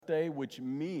day, which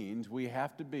means we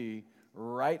have to be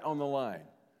right on the line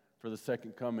for the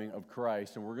second coming of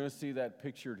Christ. And we're going to see that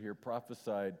pictured here,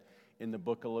 prophesied in the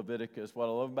book of Leviticus. What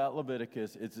I love about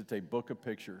Leviticus is it's a book of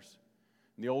pictures.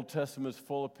 And the Old Testament is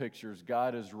full of pictures.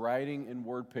 God is writing in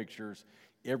word pictures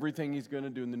everything he's going to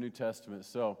do in the New Testament.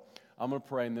 So I'm going to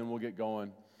pray and then we'll get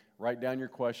going. Write down your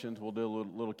questions. We'll do a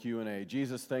little Q&A.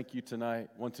 Jesus, thank you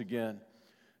tonight once again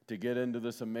to get into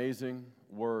this amazing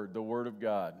word, the Word of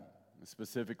God,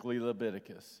 specifically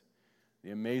Leviticus.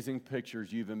 The amazing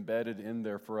pictures you've embedded in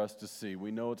there for us to see. We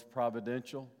know it's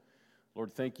providential.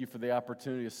 Lord, thank you for the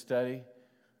opportunity to study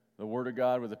the Word of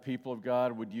God with the people of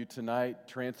God. Would you tonight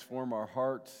transform our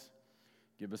hearts,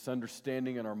 give us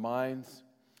understanding in our minds.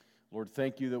 Lord,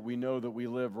 thank you that we know that we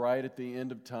live right at the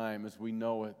end of time as we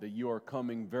know it, that you are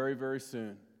coming very, very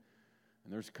soon.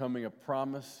 And there's coming a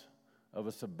promise of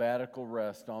a sabbatical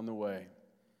rest on the way.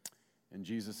 In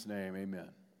Jesus' name, amen.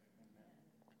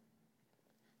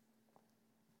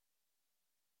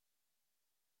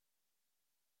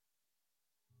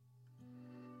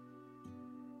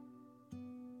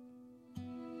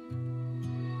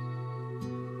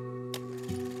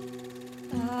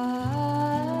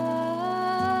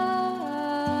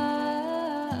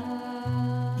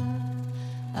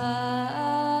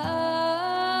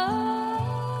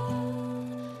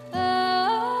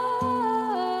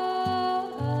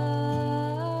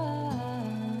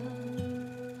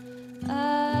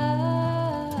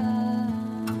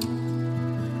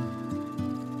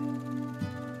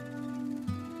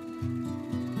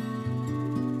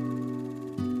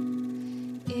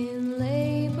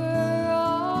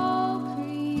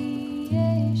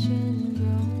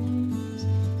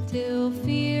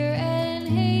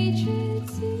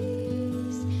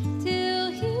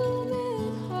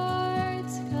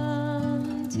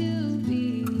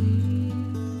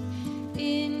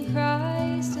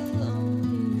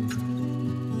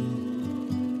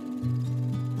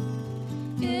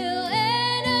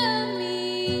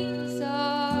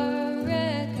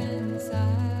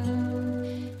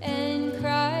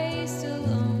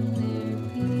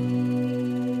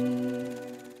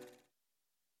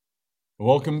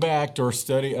 Welcome back to our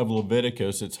study of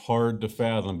Leviticus. It's hard to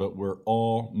fathom, but we're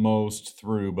almost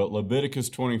through. But Leviticus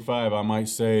 25, I might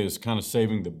say, is kind of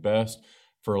saving the best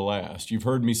for last. You've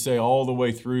heard me say all the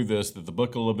way through this that the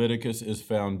book of Leviticus is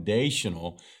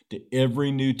foundational to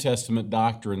every New Testament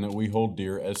doctrine that we hold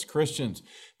dear as Christians,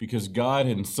 because God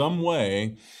in some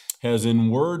way has in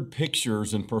word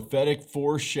pictures and prophetic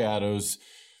foreshadows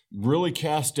really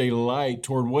cast a light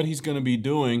toward what he's going to be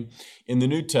doing in the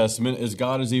New Testament, as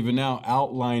God is even now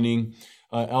outlining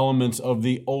elements of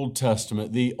the Old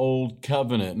Testament, the Old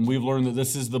Covenant. And we've learned that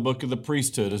this is the book of the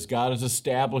priesthood, as God is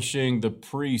establishing the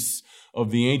priests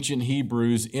of the ancient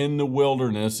Hebrews in the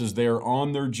wilderness as they are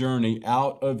on their journey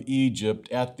out of Egypt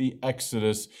at the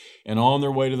Exodus and on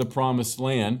their way to the promised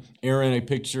land. Aaron, a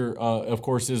picture, of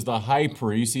course, is the high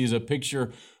priest. He is a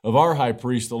picture of our high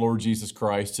priest, the Lord Jesus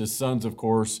Christ. His sons, of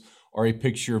course, are a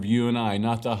picture of you and I,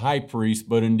 not the high priest,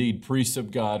 but indeed priests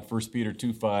of God, 1 Peter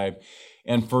 2:5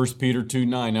 and 1 Peter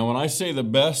 2:9. Now, when I say the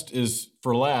best is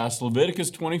for last,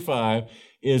 Leviticus 25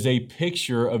 is a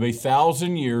picture of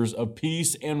 1,000 years of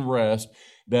peace and rest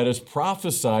that is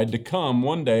prophesied to come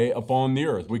one day upon the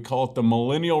earth. We call it the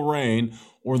millennial reign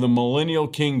or the millennial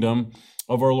kingdom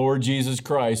of our Lord Jesus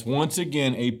Christ. Once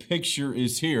again, a picture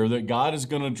is here that God is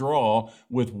going to draw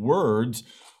with words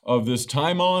of this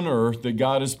time on earth that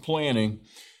God is planning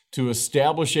to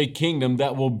establish a kingdom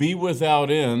that will be without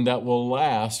end, that will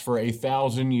last for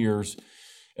 1,000 years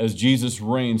as Jesus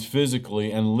reigns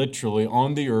physically and literally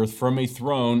on the earth from a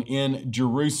throne in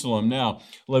Jerusalem. Now,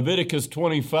 Leviticus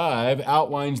 25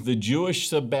 outlines the Jewish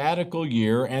sabbatical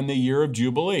year and the year of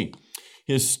Jubilee.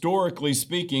 Historically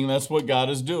speaking, that's what God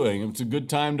is doing. It's a good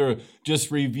time to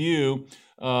just review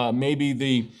maybe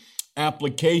the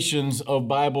applications of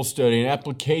Bible study and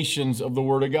applications of the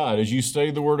Word of God. As you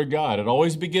study the Word of God, it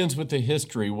always begins with the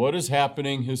history. What is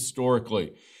happening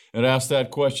historically? And ask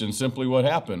that question, simply what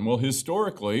happened? Well,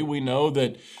 historically, we know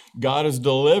that God is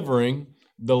delivering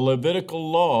the Levitical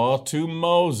law to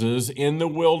Moses in the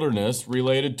wilderness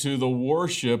related to the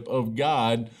worship of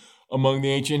God among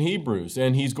the ancient Hebrews.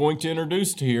 And he's going to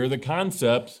introduce here the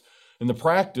concepts and the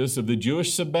practice of the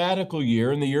Jewish sabbatical year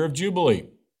and the year of Jubilee.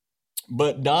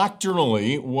 But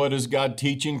doctrinally, what is God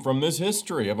teaching from this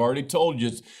history? I've already told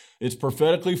you it's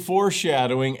prophetically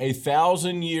foreshadowing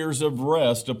 1,000 years of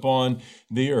rest upon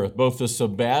the earth. Both the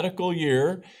sabbatical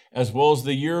year as well as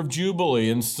the year of Jubilee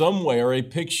in some way are a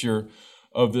picture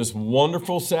of this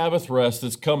wonderful Sabbath rest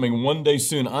that's coming one day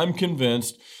soon, I'm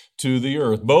convinced, to the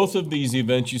earth. Both of these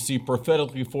events you see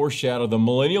prophetically foreshadow the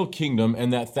millennial kingdom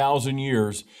and that 1,000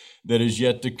 years that is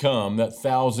yet to come, that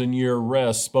 1,000-year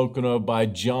rest spoken of by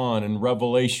John in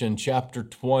Revelation chapter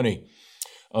 20.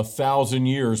 1,000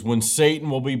 years when Satan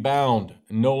will be bound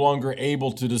and no longer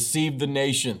able to deceive the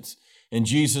nations. And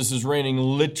Jesus is reigning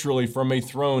literally from a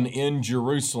throne in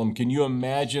Jerusalem. Can you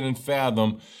imagine and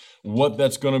fathom what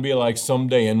that's going to be like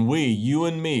someday? And we, you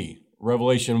and me,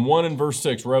 Revelation 1 and verse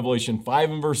 6, Revelation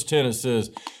 5 and verse 10, it says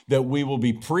that we will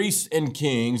be priests and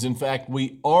kings. In fact,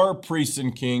 we are priests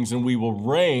and kings, and we will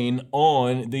reign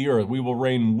on the earth. We will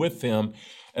reign with him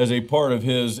as a part of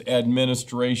his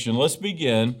administration. Let's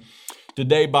begin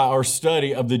today by our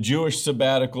study of the Jewish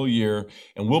sabbatical year,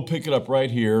 and we'll pick it up right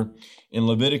here in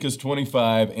Leviticus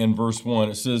 25 and verse 1.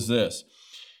 It says this,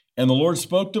 "And the Lord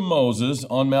spoke to Moses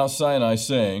on Mount Sinai,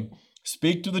 saying,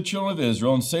 Speak to the children of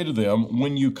Israel and say to them,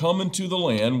 When you come into the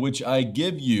land which I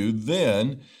give you,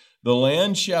 then the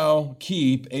land shall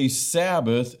keep a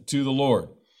Sabbath to the Lord.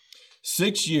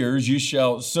 6 years you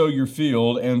shall sow your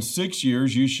field, and 6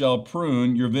 years you shall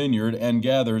prune your vineyard and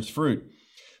gather its fruit.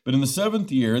 But in the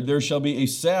 7th year there shall be a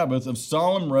Sabbath of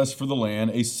solemn rest for the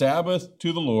land, a Sabbath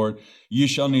to the Lord. You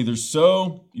shall neither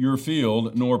sow your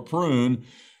field nor prune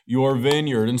your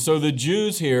vineyard." And so the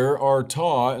Jews here are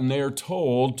taught and they are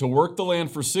told to work the land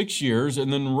for 6 years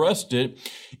and then rest it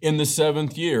in the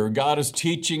 7th year. God is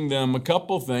teaching them a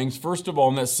couple things. First of all,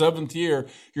 in that 7th year,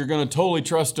 you're going to totally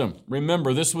trust him.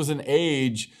 Remember, this was an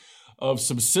age of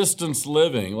subsistence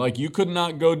living. Like, you could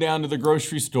not go down to the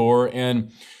grocery store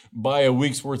and buy a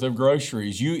week's worth of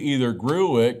groceries. You either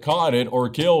grew it, caught it, or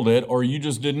killed it, or you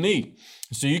just didn't eat.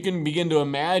 So you can begin to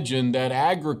imagine that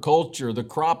agriculture, the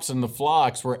crops and the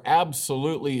flocks were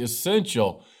absolutely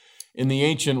essential in the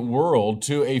ancient world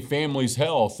to a family's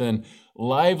health and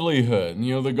livelihood.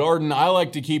 You know, the garden I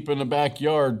like to keep in the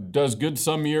backyard does good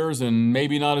some years and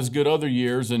maybe not as good other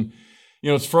years. And, you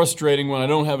know, it's frustrating when I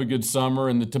don't have a good summer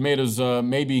and the tomatoes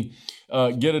maybe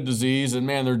get a disease and,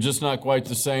 man, they're just not quite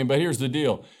the same. But here's the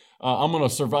deal. I'm going to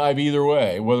survive either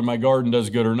way, whether my garden does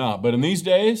good or not. But in these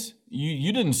days,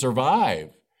 you didn't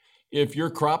survive if your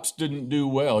crops didn't do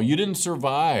well. You didn't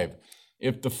survive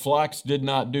if the flocks did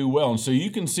not do well. And so you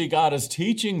can see God is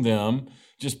teaching them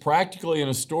just practically and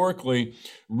historically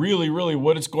really, really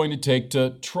what it's going to take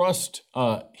to trust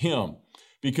him,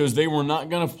 because they were not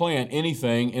going to plant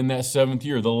anything in that 7th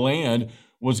year. The land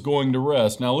was going to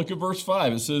rest. Now look at verse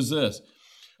 5. It says this,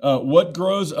 "What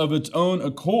grows of its own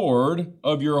accord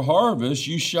of your harvest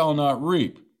you shall not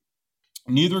reap,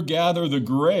 neither gather the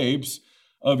grapes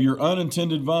of your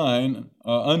untended vine,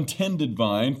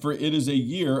 for it is a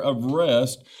year of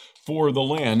rest for the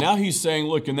land." Now he's saying,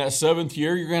 look, in that 7th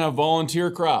year, you're going to have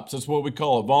volunteer crops. That's what we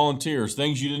call it, volunteers,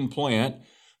 things you didn't plant,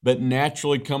 but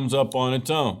naturally comes up on its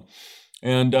own.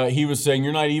 And he was saying,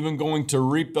 you're not even going to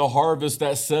reap the harvest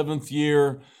that 7th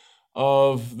year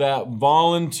of that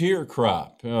volunteer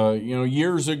crop.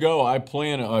 Years ago, I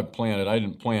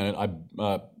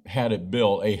had it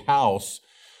built, a house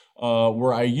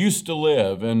where I used to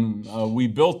live. And we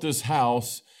built this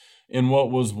house in what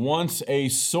was once a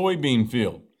soybean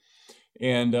field.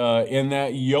 And in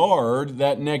that yard,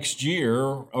 that next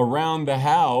year, around the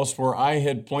house where I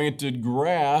had planted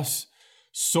grass,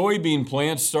 soybean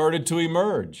plants started to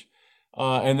emerge.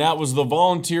 And that was the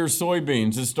volunteer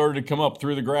soybeans that started to come up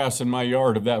through the grass in my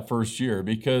yard of that first year,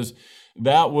 because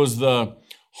that was the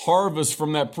harvest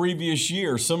from that previous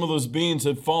year. Some of those beans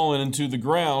had fallen into the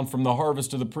ground from the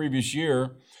harvest of the previous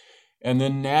year. And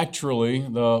then naturally,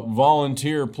 the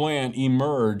volunteer plant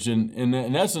emerged. And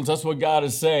in essence, that's what God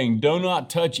is saying. Do not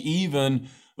touch even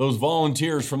those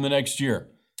volunteers from the next year.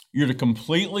 You're to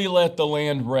completely let the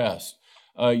land rest.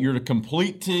 You're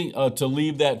to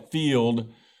leave that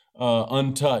field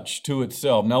untouched to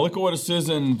itself. Now look at what it says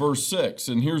in verse 6,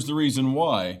 and here's the reason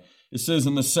why. It says,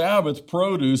 "And the Sabbath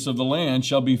produce of the land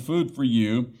shall be food for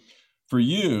you,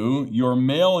 your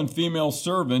male and female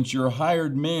servants, your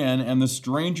hired man, and the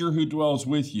stranger who dwells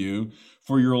with you,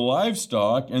 for your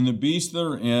livestock and the beasts that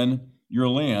are in your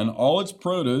land, all its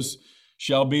produce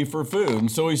shall be for food."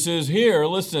 And so he says here,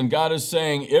 listen, God is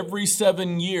saying every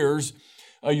 7 years,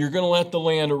 you're going to let the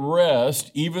land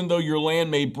rest, even though your land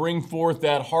may bring forth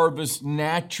that harvest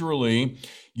naturally.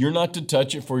 You're not to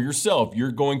touch it for yourself.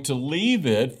 You're going to leave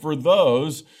it for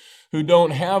those who don't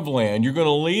have land. You're going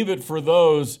to leave it for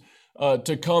those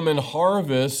to come and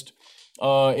harvest,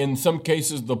 in some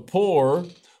cases, the poor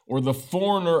or the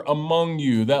foreigner among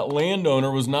you. That landowner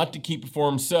was not to keep it for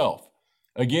himself.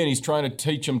 Again, he's trying to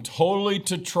teach them totally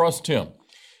to trust him,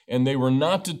 and they were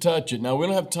not to touch it. Now, we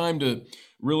don't have time to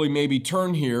really maybe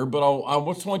turn here, but I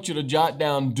just want you to jot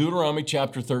down Deuteronomy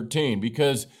chapter 13,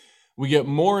 because we get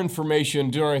more information in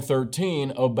Deuteronomy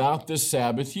 13 about this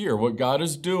Sabbath year, what God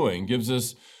is doing, gives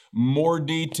us more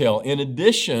detail. In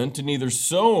addition to neither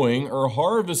sowing or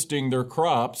harvesting their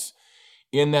crops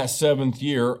in that seventh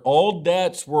year, all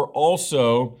debts were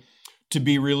also to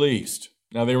be released.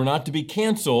 Now, they were not to be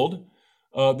canceled,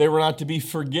 they were not to be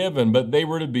forgiven, but they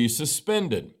were to be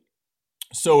suspended.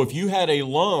 So if you had a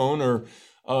loan or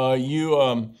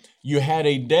you had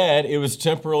a debt, it was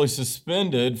temporarily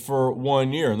suspended for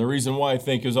 1 year. And the reason why I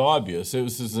think is obvious.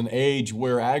 This is an age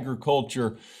where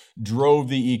agriculture drove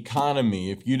the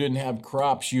economy. If you didn't have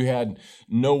crops, you had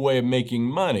no way of making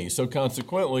money. So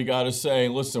consequently, God is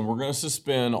saying, listen, we're going to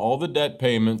suspend all the debt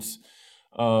payments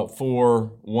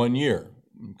for 1 year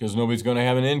because nobody's going to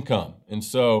have an income. And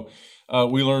so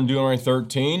we learned Deuteronomy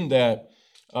 13 that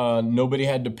nobody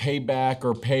had to pay back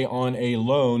or pay on a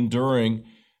loan during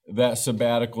that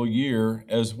sabbatical year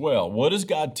as well. What is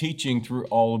God teaching through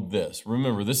all of this?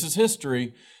 Remember, this is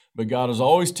history, but God is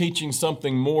always teaching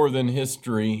something more than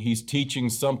history. He's teaching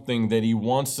something that he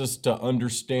wants us to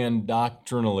understand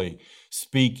doctrinally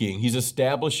speaking. He's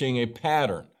establishing a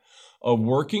pattern of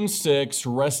working 6,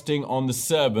 resting on the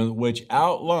 7th, which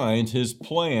outlines his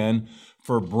plan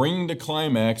for bringing to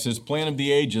climax his plan of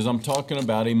the ages. I'm talking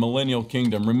about a millennial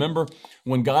kingdom. Remember,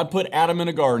 when God put Adam in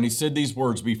a garden, he said these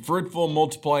words, be fruitful,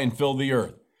 multiply, and fill the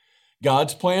earth.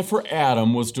 God's plan for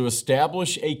Adam was to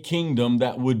establish a kingdom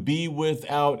that would be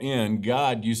without end.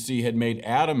 God, you see, had made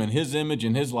Adam in his image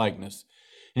and his likeness,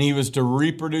 and he was to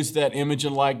reproduce that image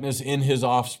and likeness in his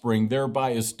offspring,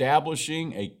 thereby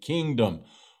establishing a kingdom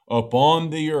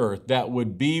upon the earth that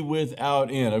would be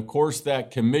without end. Of course, that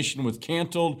commission was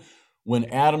canceled when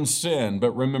Adam sinned.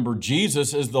 But remember,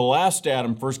 Jesus is the last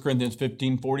Adam, 1 Corinthians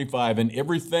 15:45, and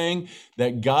everything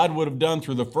that God would have done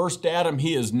through the first Adam,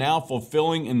 he is now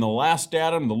fulfilling in the last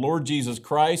Adam, the Lord Jesus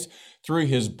Christ, through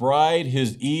his bride,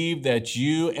 his Eve, that's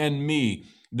you and me,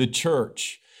 the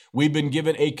church. We've been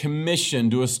given a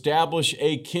commission to establish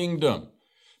a kingdom.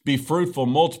 Be fruitful,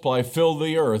 multiply, fill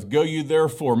the earth. Go you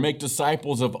therefore, make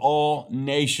disciples of all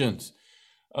nations.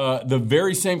 The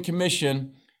very same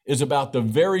commission is about the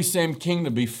very same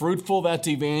kingdom. Be fruitful, that's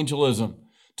evangelism.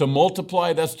 To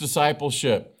multiply, that's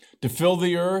discipleship. To fill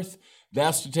the earth,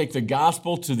 that's to take the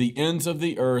gospel to the ends of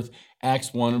the earth,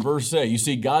 Acts 1 and verse 8. You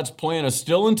see, God's plan is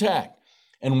still intact.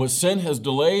 And what sin has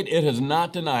delayed, it has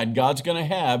not denied. God's going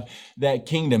to have that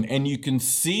kingdom. And you can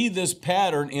see this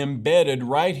pattern embedded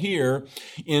right here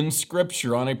in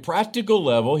Scripture. On a practical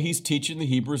level, he's teaching the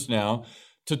Hebrews now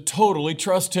to totally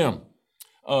trust him.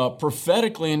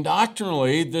 Prophetically and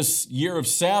doctrinally, this year of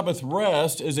Sabbath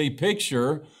rest is a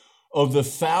picture of the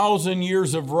 1,000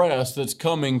 years of rest that's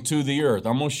coming to the earth.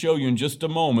 I'm going to show you in just a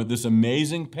moment this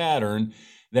amazing pattern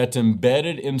that's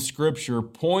embedded in Scripture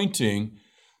pointing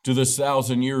to this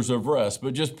 1,000 years of rest.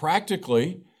 But just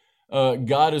practically,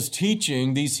 God is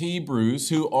teaching these Hebrews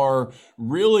who are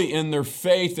really in their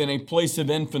faith in a place of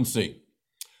infancy.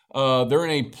 They're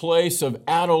in a place of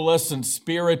adolescence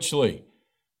spiritually.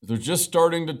 They're just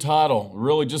starting to toddle,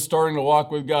 really just starting to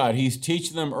walk with God. He's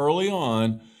teaching them early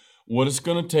on what it's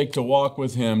going to take to walk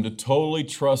with him, to totally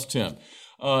trust him.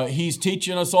 He's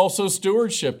teaching us also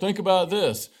stewardship. Think about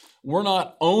this. We're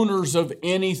not owners of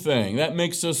anything. That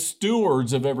makes us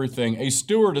stewards of everything. A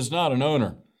steward is not an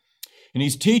owner. And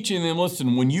he's teaching them,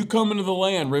 listen, when you come into the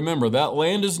land, remember, that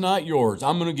land is not yours.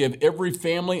 I'm going to give every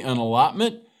family an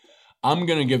allotment. I'm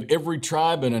going to give every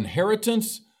tribe an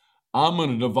inheritance. I'm going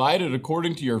to divide it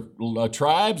according to your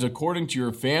tribes, according to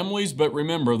your families. But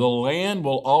remember, the land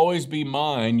will always be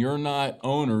mine. You're not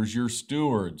owners, you're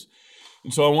stewards.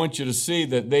 And so I want you to see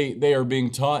that they are being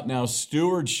taught now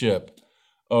stewardship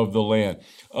of the land.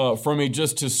 From a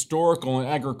just historical and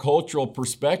agricultural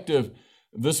perspective,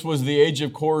 this was the age,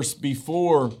 of course,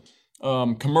 before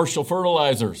commercial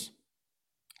fertilizers,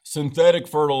 synthetic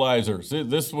fertilizers.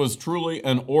 This was truly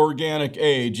an organic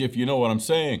age, if you know what I'm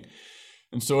saying.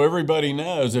 And so everybody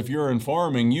knows if you're in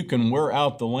farming, you can wear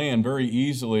out the land very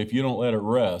easily if you don't let it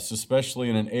rest, especially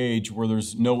in an age where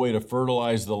there's no way to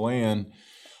fertilize the land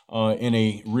in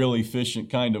a really efficient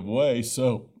kind of way.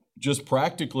 So just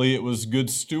practically, it was good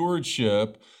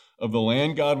stewardship of the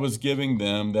land God was giving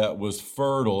them that was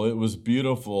fertile. It was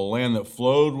beautiful, land that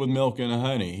flowed with milk and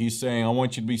honey. He's saying, I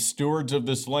want you to be stewards of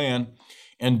this land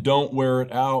and don't wear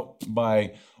it out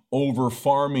by over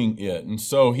farming it. And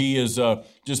so he is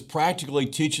just practically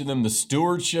teaching them the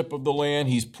stewardship of the land.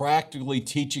 He's practically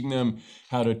teaching them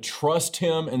how to trust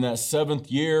him in that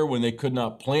 7th year when they could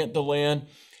not plant the land.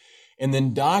 And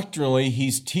then doctrinally,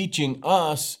 he's teaching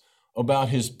us about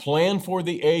his plan for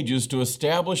the ages to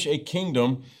establish a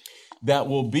kingdom that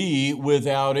will be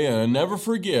without end. And never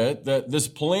forget that this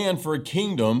plan for a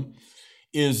kingdom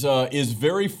is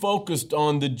very focused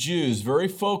on the Jews, very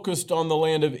focused on the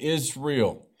land of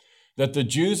Israel, that the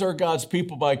Jews are God's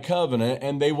people by covenant,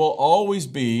 and they will always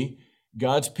be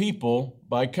God's people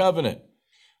by covenant.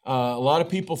 A lot of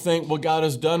people think, well, God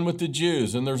is done with the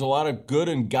Jews, and there's a lot of good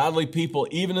and godly people,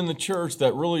 even in the church,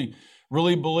 that really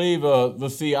believe the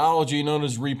theology known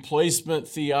as replacement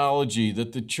theology,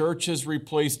 that the church has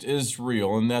replaced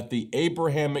Israel, and that the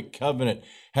Abrahamic covenant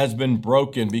has been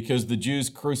broken because the Jews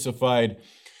crucified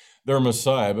their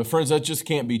Messiah. But friends, that just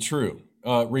can't be true.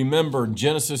 Remember,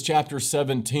 Genesis chapter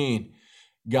 17,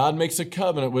 God makes a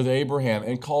covenant with Abraham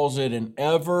and calls it an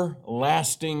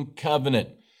everlasting covenant.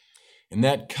 And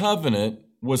that covenant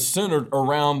was centered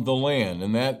around the land.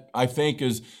 And that, I think,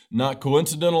 is not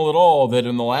coincidental at all that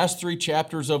in the last 3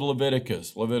 chapters of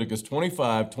Leviticus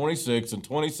 25, 26, and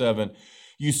 27,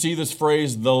 you see this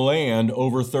phrase, the land,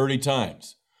 over 30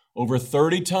 times. Over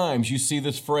 30 times you see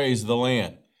this phrase, the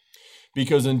land.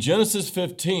 Because in Genesis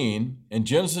 15 and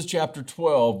Genesis chapter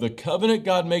 12, the covenant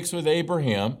God makes with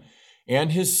Abraham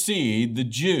and his seed, the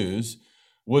Jews,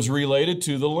 was related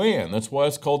to the land. That's why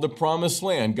it's called the promised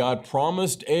land. God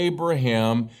promised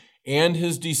Abraham and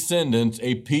his descendants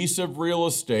a piece of real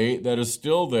estate that is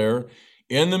still there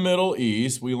in the Middle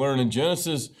East. We learn in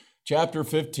Genesis chapter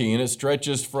 15, it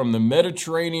stretches from the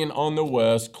Mediterranean on the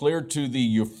west, clear to the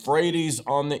Euphrates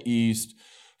on the east,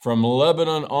 from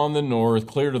Lebanon on the north,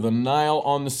 clear to the Nile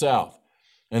on the south.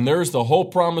 And there's the whole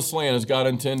promised land as God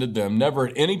intended them. Never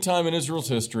at any time in Israel's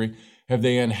history have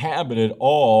they inhabited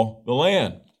all the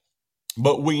land.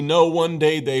 But we know one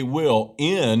day they will.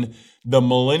 In the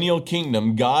millennial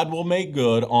kingdom, God will make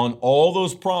good on all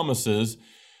those promises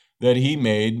that he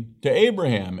made to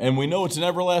Abraham. And we know it's an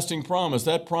everlasting promise.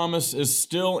 That promise is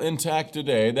still intact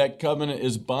today. That covenant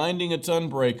is binding, it's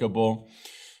unbreakable,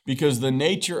 because the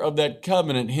nature of that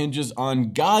covenant hinges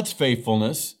on God's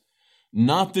faithfulness,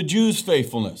 not the Jews'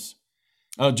 faithfulness.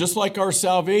 Just like our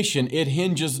salvation, it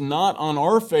hinges not on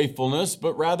our faithfulness,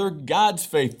 but rather God's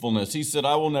faithfulness. He said,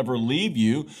 I will never leave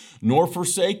you nor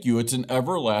forsake you. It's an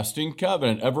everlasting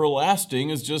covenant. Everlasting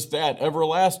is just that,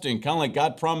 everlasting, kind of like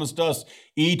God promised us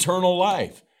eternal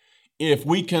life. If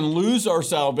we can lose our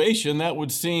salvation, that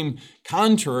would seem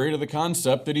contrary to the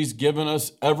concept that he's given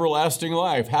us everlasting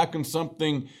life. How can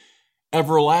something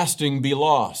everlasting be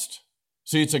lost?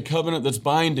 See, it's a covenant that's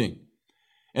binding.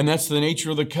 And that's the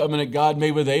nature of the covenant God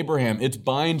made with Abraham. It's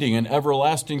binding, an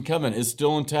everlasting covenant. It's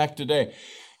still intact today.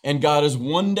 And God is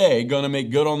one day going to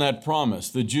make good on that promise.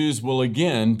 The Jews will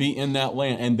again be in that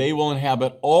land, and they will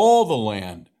inhabit all the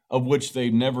land of which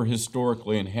they've never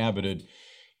historically inhabited,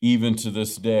 even to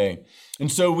this day. And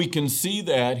so we can see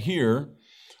that here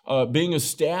being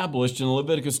established in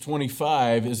Leviticus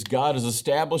 25 as God is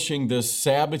establishing this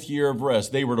Sabbath year of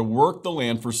rest. They were to work the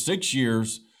land for 6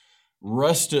 years,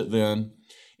 rest it then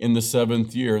in the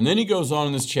 7th year. And then he goes on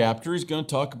in this chapter, he's going to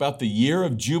talk about the year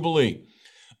of Jubilee,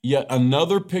 yet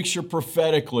another picture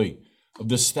prophetically of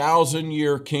this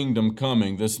 1,000-year kingdom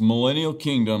coming, this millennial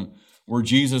kingdom where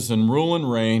Jesus will rule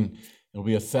and reign. There'll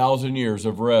be 1,000 years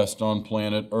of rest on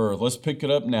planet Earth. Let's pick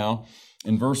it up now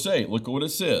in verse 8. Look at what it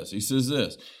says. He says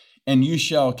this, and you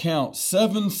shall count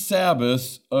 7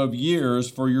 Sabbaths of years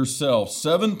for yourself,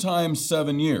 7 times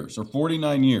 7 years, or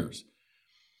 49 years.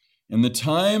 And the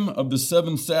time of the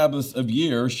 7 Sabbaths of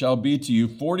years shall be to you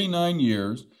 49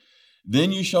 years.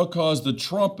 Then you shall cause the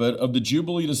trumpet of the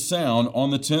Jubilee to sound on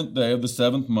the 10th day of the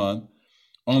 7th month.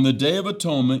 On the day of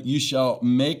atonement you shall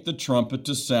make the trumpet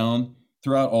to sound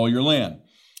throughout all your land.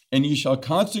 And you shall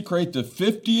consecrate the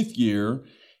 50th year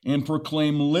and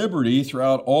proclaim liberty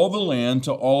throughout all the land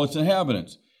to all its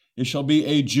inhabitants. It shall be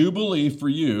a jubilee for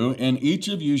you, and each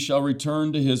of you shall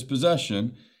return to his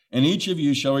possession, and each of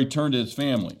you shall return to his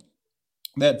family.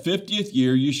 That 50th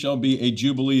year you shall be a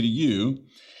jubilee to you.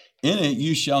 In it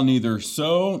you shall neither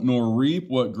sow nor reap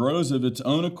what grows of its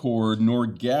own accord, nor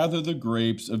gather the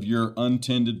grapes of your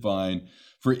untended vine,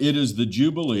 for it is the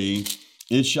jubilee.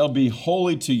 It shall be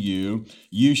holy to you.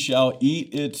 You shall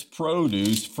eat its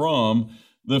produce from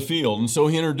the field. And so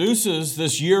he introduces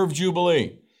this year of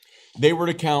Jubilee. They were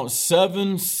to count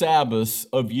 7 Sabbaths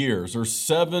of years, or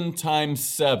 7 times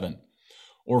 7.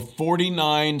 Or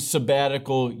 49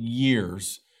 sabbatical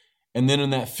years. And then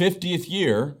in that 50th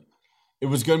year, it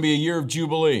was going to be a year of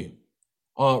Jubilee.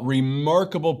 A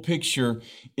remarkable picture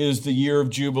is the year of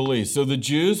Jubilee. So the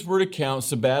Jews were to count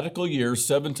sabbatical years,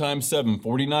 7 times 7,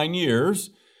 49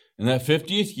 years. In that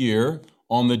 50th year,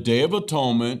 on the Day of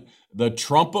Atonement, the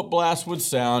trumpet blast would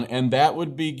sound, and that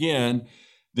would begin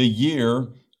the year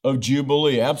of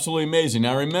Jubilee. Absolutely amazing.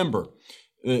 Now remember,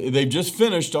 they've just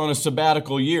finished on a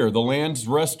sabbatical year. The land's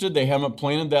rested. They haven't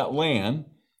planted that land.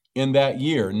 in that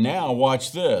year. Now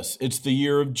watch this. It's the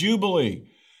year of Jubilee,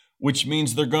 which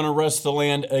means they're going to rest the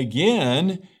land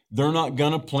again. They're not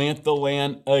going to plant the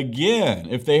land again.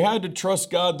 If they had to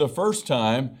trust God the first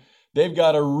time, they've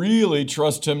got to really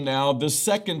trust him now the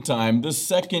second time, the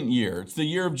second year. It's the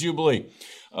year of Jubilee.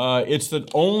 It's the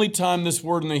only time this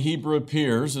word in the Hebrew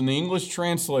appears, and the English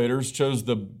translators chose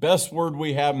the best word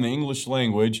we have in the English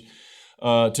language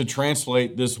to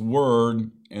translate this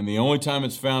word, and the only time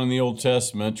it's found in the Old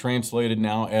Testament, translated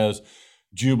now as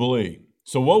Jubilee.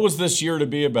 So what was this year to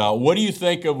be about? What do you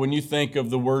think of when you think of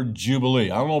the word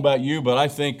Jubilee? I don't know about you, but I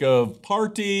think of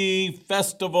party,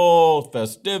 festival,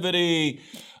 festivity.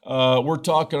 We're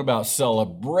talking about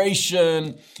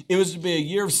celebration. It was to be a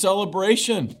year of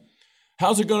celebration.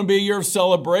 How's it going to be a year of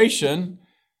celebration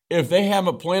if they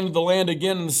haven't planted the land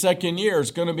again in the second year?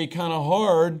 It's going to be kind of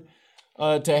hard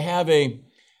to have a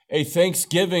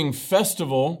Thanksgiving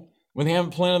festival when they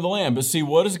haven't planted the land. But see,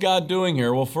 what is God doing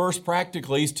here? Well, first,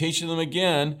 practically, he's teaching them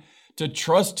again to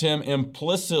trust him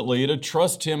implicitly, to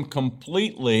trust him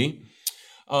completely.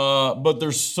 But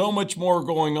there's so much more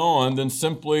going on than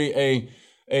simply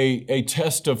a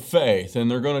test of faith, and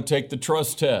they're going to take the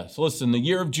trust test. Listen, the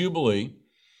year of Jubilee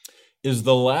is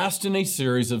the last in a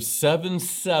series of 7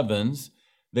 sevens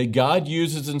that God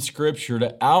uses in Scripture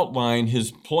to outline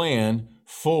his plan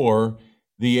for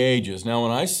the ages. Now,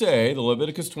 when I say the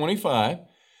Leviticus 25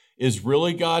 is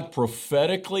really God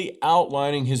prophetically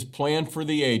outlining his plan for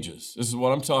the ages, this is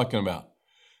what I'm talking about.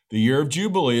 The year of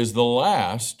Jubilee is the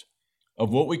last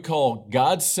of what we call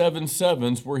God's 7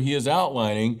 sevens, where he is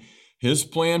outlining his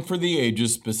plan for the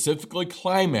ages, specifically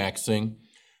climaxing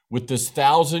with this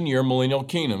 1,000-year millennial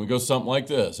kingdom. It goes something like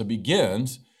this. It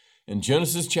begins in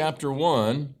Genesis chapter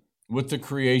 1 with the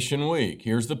creation week.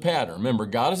 Here's the pattern. Remember,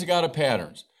 God is a God of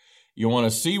patterns. You want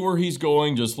to see where he's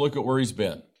going, just look at where he's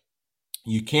been.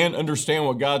 You can't understand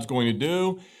what God's going to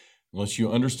do unless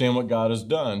you understand what God has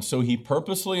done. So he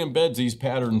purposely embeds these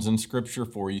patterns in Scripture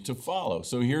for you to follow.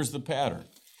 So here's the pattern.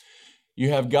 You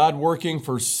have God working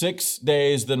for 6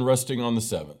 days, then resting on the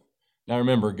seventh. Now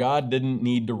remember, God didn't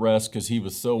need to rest because he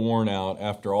was so worn out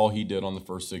after all he did on the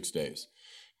first 6 days.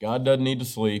 God doesn't need to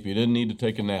sleep. He didn't need to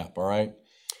take a nap, all right?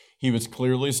 He was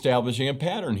clearly establishing a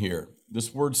pattern here.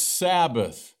 This word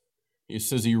Sabbath, he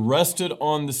says he rested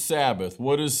on the Sabbath.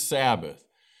 What is Sabbath?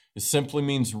 It simply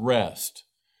means rest.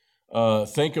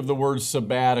 Think of the word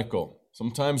sabbatical.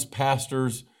 Sometimes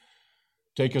pastors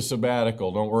take a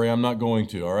sabbatical. Don't worry, I'm not going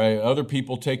to, all right? Other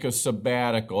people take a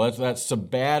sabbatical. That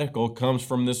sabbatical comes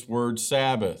from this word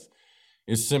Sabbath.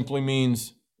 It simply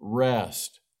means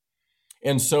rest.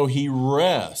 And so he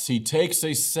rests. He takes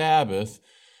a Sabbath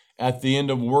at the end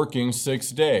of working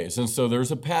 6 days. And so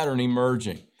there's a pattern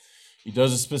emerging. He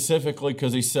does it specifically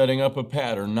because he's setting up a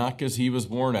pattern, not because he was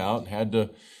worn out and had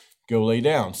to go lay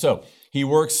down. So he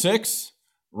works 6,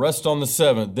 rest on the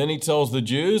 7th. Then he tells the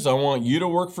Jews, I want you to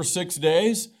work for 6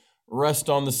 days, rest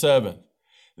on the 7th.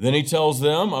 Then he tells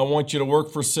them, I want you to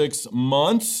work for 6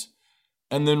 months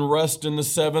and then rest in the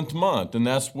 7th month. And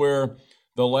that's where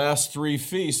the last 3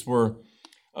 feasts were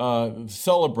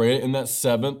celebrated in that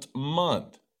 7th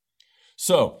month.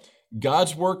 So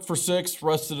God's worked for 6,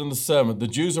 rested in the 7th. The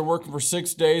Jews are working for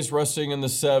 6 days, resting in the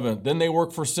 7th. Then they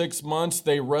work for 6 months,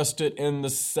 they rested in the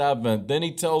 7th. Then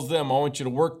he tells them, I want you to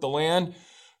work the land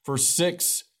for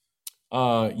 6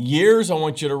 years. I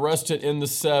want you to rest it in the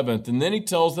 7th. And then he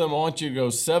tells them, I want you to go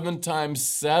 7 times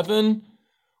 7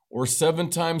 or 7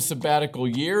 times sabbatical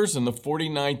years. In the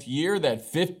 49th year,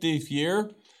 that 50th year,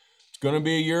 it's going to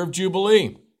be a year of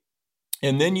Jubilee.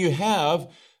 And then you have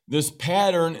this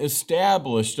pattern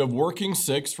established of working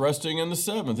 6, resting in the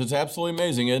 7th. It's absolutely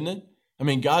amazing, isn't it? I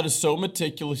mean, God is so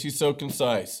meticulous. He's so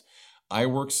concise. I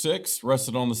work 6,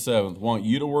 rested on the 7th. I want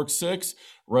you to work 6,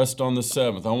 rest on the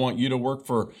 7th. I want you to work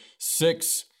for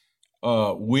 6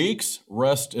 weeks,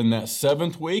 rest in that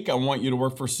 7th week. I want you to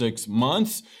work for 6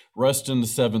 months, rest in the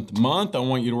 7th month. I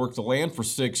want you to work the land for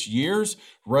 6 years,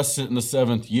 rest it in the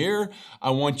 7th year.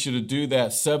 I want you to do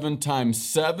that 7 times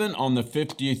 7 on the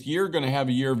 50th year. You're going to have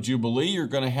a year of Jubilee. You're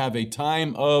going to have a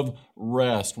time of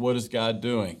rest. What is God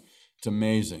doing? It's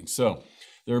amazing. So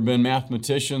there have been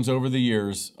mathematicians over the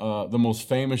years, the most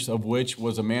famous of which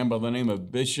was a man by the name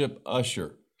of Bishop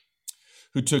Ussher,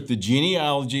 who took the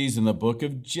genealogies in the book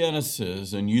of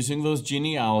Genesis and using those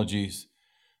genealogies,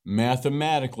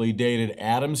 mathematically dated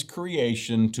Adam's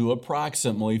creation to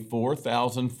approximately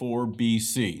 4004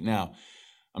 BC. Now,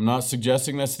 I'm not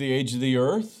suggesting that's the age of the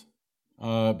earth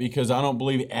because I don't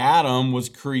believe Adam was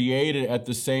created at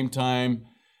the same time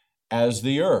as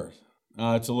the earth.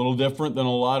 It's a little different than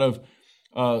a lot of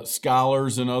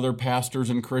scholars and other pastors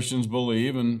and Christians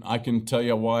believe, and I can tell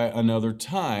you why another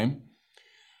time.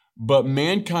 But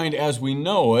mankind as we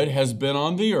know it has been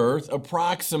on the earth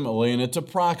approximately, and it's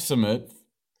approximate,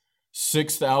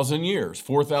 6,000 years.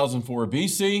 4004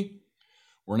 BC.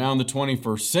 We're now in the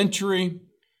 21st century.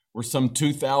 We're some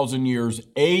 2,000 years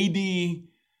AD.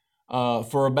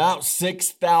 For about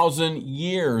 6,000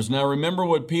 years. Now remember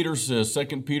what Peter says,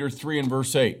 2 Peter 3 and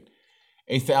verse 8.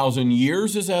 1,000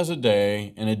 years is as a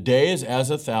day, and a day is as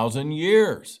 1,000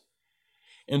 years.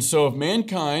 And so if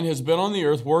mankind has been on the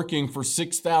earth working for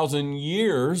 6,000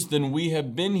 years, then we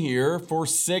have been here for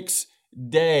 6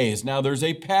 days. Now there's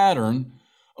a pattern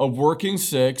of working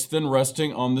 6, then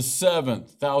resting on the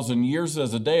 7th. 1,000 years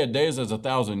as a day is as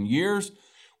 1,000 years.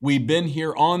 We've been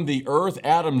here on the earth,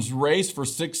 Adam's race, for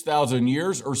 6,000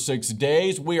 years or 6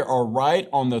 days. We are right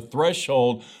on the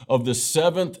threshold of the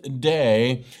 7th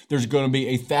day. There's going to be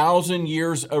 1,000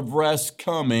 years of rest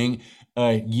coming,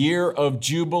 a year of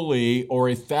Jubilee, or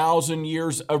 1,000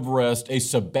 years of rest. A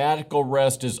sabbatical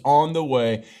rest is on the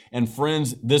way. And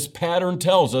friends, this pattern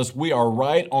tells us we are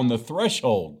right on the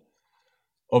threshold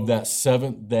of that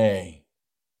 7th day.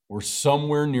 We're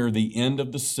somewhere near the end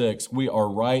of the 6th. We are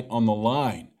right on the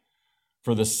line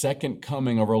for the second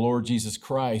coming of our Lord Jesus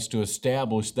Christ to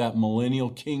establish that millennial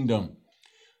kingdom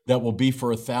that will be for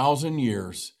 1,000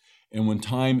 years. And when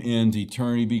time ends,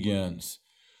 eternity begins.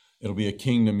 It'll be a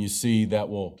kingdom, you see, that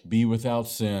will be without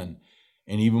sin.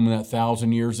 And even when that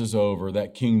 1,000 years is over,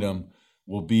 that kingdom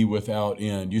will be without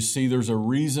end. You see, there's a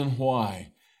reason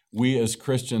why we as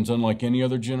Christians, unlike any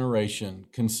other generation,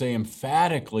 can say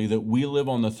emphatically that we live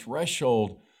on the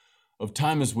threshold of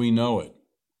time as we know it.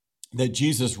 That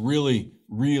Jesus really,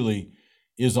 really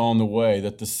is on the way,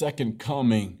 that the second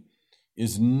coming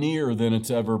is nearer than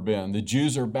it's ever been. The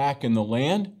Jews are back in the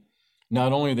land.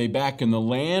 Not only are they back in the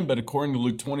land, but according to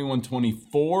Luke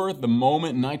 21:24, the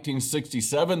moment in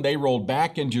 1967 they rolled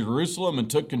back in Jerusalem and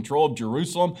took control of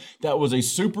Jerusalem, that was a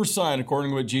super sign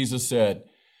according to what Jesus said.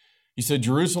 He said,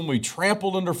 Jerusalem will be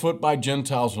trampled underfoot by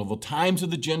Gentiles, will the times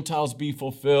of the Gentiles be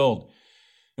fulfilled?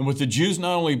 And with the Jews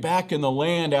not only back in the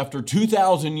land after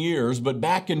 2,000 years, but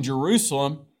back in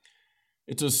Jerusalem,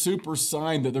 it's a super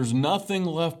sign that there's nothing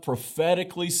left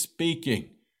prophetically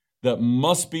speaking that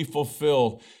must be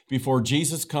fulfilled before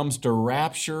Jesus comes to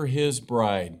rapture his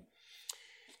bride.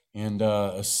 And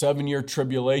a 7-year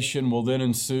tribulation will then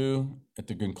ensue, at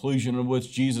the conclusion of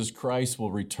which Jesus Christ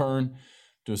will return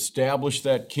to establish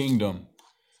that kingdom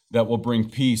that will bring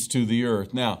peace to the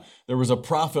earth. Now, there was a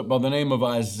prophet by the name of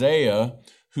Isaiah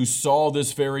who saw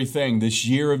this very thing, this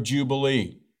year of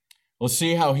Jubilee. Let's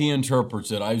see how he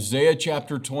interprets it. Isaiah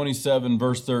chapter 27,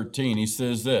 verse 13, he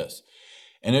says this,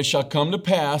 And it shall come to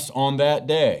pass on that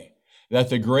day that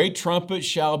the great trumpet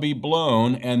shall be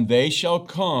blown, and they shall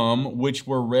come which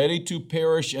were ready to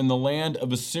perish in the land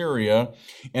of Assyria,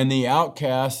 and the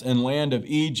outcasts in land of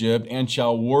Egypt, and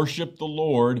shall worship the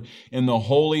Lord in the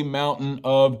holy mountain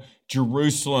of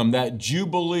Jerusalem. That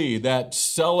Jubilee, that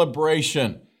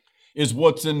celebration, is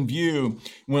what's in view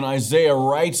when Isaiah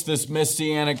writes this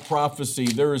messianic prophecy.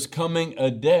 There is coming a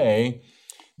day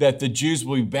that the Jews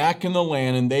will be back in the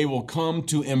land and they will come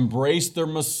to embrace their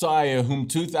Messiah, whom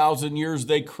 2,000 years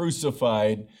they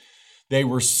crucified. They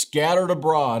were scattered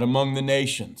abroad among the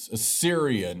nations,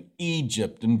 Assyria and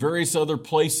Egypt and various other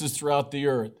places throughout the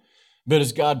earth. But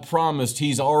as God promised,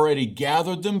 he's already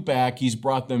gathered them back. He's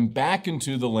brought them back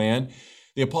into the land.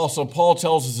 The Apostle Paul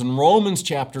tells us in Romans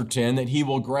chapter 10 that he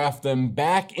will graft them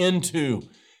back into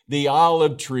the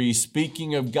olive tree,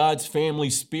 speaking of God's family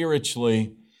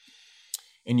spiritually.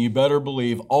 And you better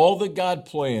believe all that God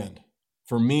planned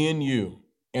for me and you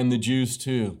and the Jews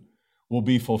too will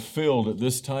be fulfilled at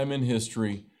this time in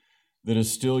history that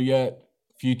is still yet,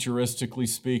 futuristically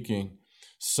speaking,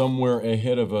 somewhere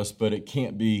ahead of us, but it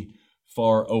can't be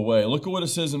far away. Look at what it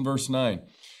says in verse 9.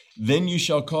 Then you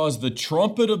shall cause the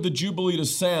trumpet of the Jubilee to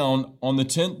sound on the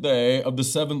 10th day of the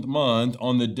 7th month,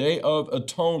 on the day of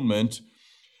atonement.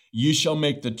 You shall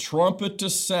make the trumpet to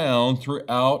sound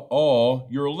throughout all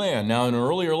your land. Now, in an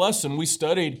earlier lesson, we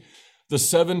studied the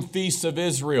 7 feasts of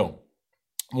Israel,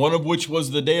 one of which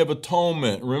was the Day of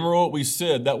Atonement. Remember what we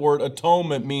said? That word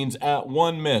atonement means at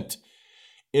one-ment.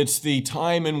 It's the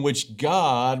time in which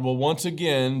God will once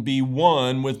again be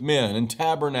one with men and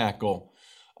tabernacle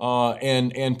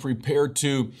and prepare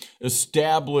to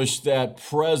establish that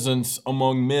presence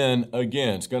among men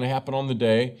again. It's going to happen on the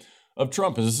day of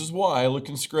trumpets. This is why I look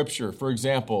in Scripture. For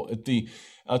example, at the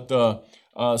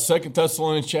 2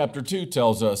 Thessalonians chapter 2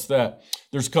 tells us that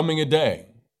there's coming a day.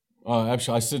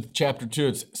 Actually, I said chapter 2.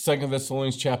 It's 2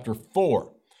 Thessalonians chapter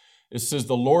 4. It says,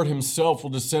 the Lord himself will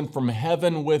descend from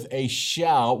heaven with a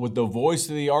shout, with the voice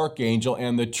of the archangel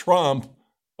and the trump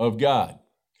of God.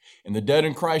 And the dead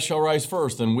in Christ shall rise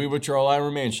first, and we which are alive and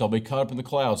remain shall be caught up in the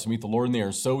clouds to meet the Lord in the air,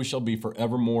 and so we shall be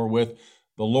forevermore with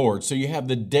the Lord. So you have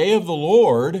the day of the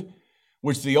Lord,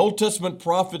 which the Old Testament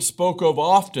prophets spoke of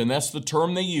often. That's the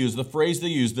term they use, the phrase they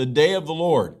use, the day of the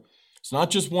Lord. It's not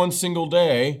just one single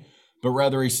day, but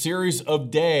rather a series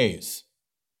of days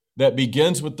that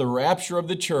begins with the rapture of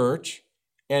the church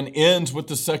and ends with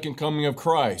the second coming of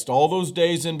Christ. All those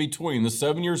days in between, the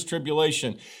 7 years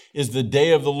tribulation, is the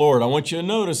day of the Lord. I want you to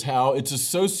notice how it's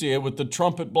associated with the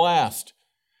trumpet blast.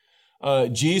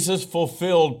 Jesus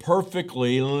fulfilled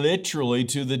perfectly, literally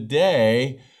to the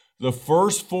day, the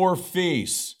first 4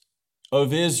 feasts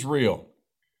of Israel.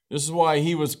 This is why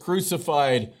he was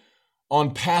crucified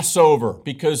on Passover,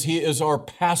 because he is our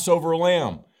Passover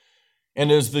lamb. And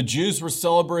as the Jews were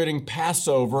celebrating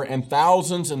Passover and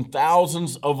thousands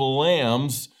of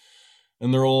lambs,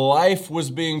 and their life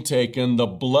was being taken, the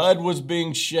blood was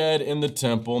being shed in the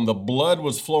temple, and the blood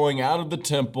was flowing out of the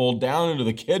temple down into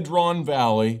the Kidron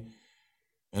Valley,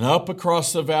 and up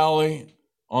across the valley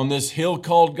on this hill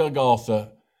called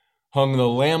Golgotha hung the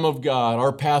Lamb of God,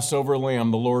 our Passover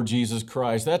lamb, the Lord Jesus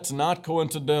Christ. That's not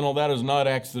coincidental. That is not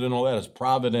accidental. That is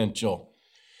providential.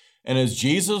 And as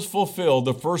Jesus fulfilled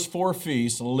the first 4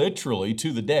 feasts, literally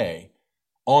to the day,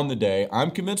 on the day,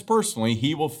 I'm convinced personally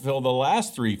he will fulfill the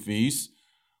last 3 feasts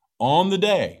on the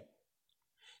day.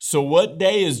 So what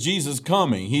day is Jesus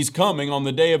coming? He's coming on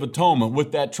the Day of Atonement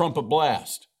with that trumpet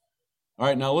blast. All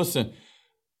right, now listen,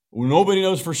 nobody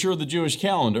knows for sure the Jewish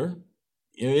calendar.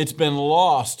 It's been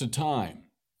lost to time.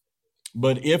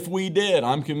 But if we did,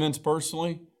 I'm convinced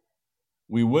personally,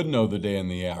 we would know the day and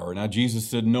the hour. Now, Jesus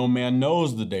said, no man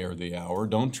knows the day or the hour.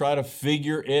 Don't try to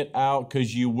figure it out,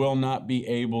 because you will not be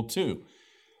able to.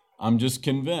 I'm just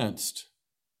convinced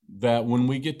that when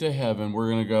we get to heaven, we're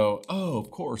going to go, oh, of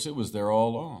course, it was there all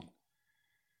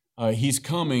along. He's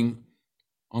coming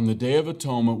on the Day of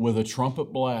Atonement with a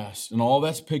trumpet blast, and all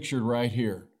that's pictured right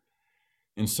here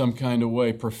in some kind of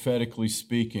way, prophetically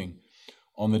speaking.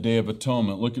 On the Day of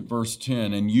Atonement, look at verse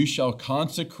 10. And you shall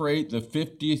consecrate the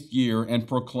 50th year and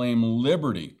proclaim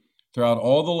liberty throughout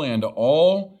all the land to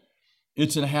all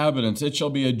its inhabitants. It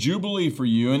shall be a jubilee for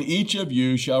you, and each of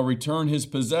you shall return his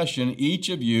possession. Each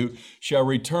of you shall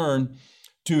return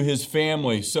to his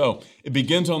family. So it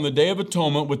begins on the Day of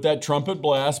Atonement with that trumpet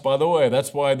blast. By the way,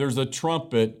 that's why there's a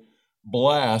trumpet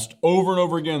blast over and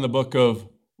over again in the book of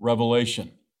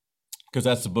Revelation, because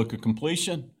that's the book of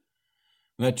completion.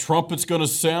 That trumpet's going to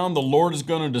sound, the Lord is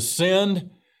going to descend, and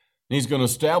he's going to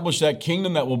establish that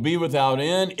kingdom that will be without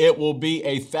end. It will be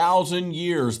 1,000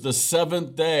 years, the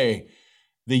 7th day,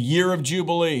 the year of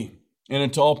Jubilee. And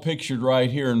it's all pictured right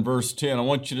here in verse 10. I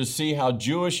want you to see how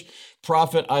Jewish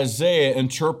prophet Isaiah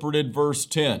interpreted verse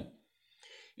 10.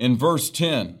 In verse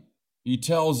 10, he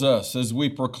tells us, as we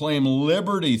proclaim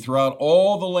liberty throughout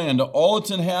all the land to all its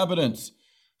inhabitants,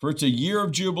 for it's a year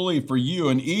of Jubilee for you,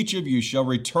 and each of you shall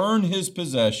return his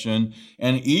possession,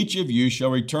 and each of you shall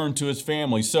return to his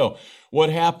family. So what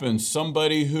happens?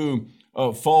 Somebody who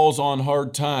falls on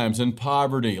hard times and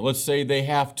poverty, let's say they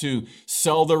have to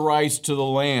sell the rights to the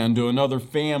land to another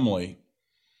family.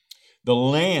 The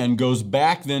land goes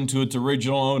back then to its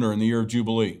original owner in the year of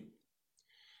Jubilee.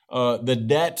 The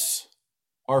debts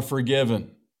are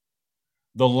forgiven.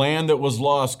 The land that was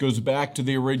lost goes back to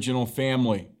the original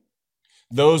family.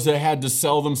 Those that had to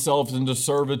sell themselves into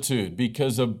servitude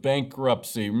because of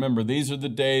bankruptcy. Remember, these are the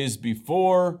days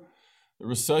before there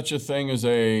was such a thing as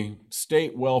a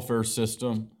state welfare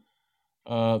system.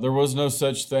 There was no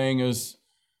such thing as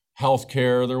health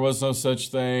care. There was no such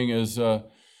thing as, a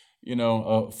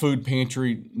food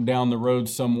pantry down the road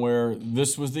somewhere.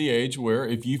 This was the age where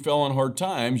if you fell on hard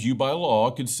times, you by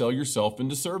law could sell yourself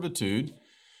into servitude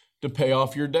to pay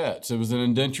off your debts. It was an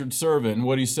indentured servant. And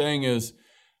what he's saying is,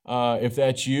 if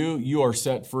that's you, you are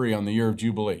set free on the year of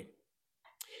Jubilee.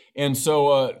 And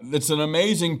so it's an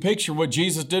amazing picture what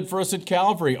Jesus did for us at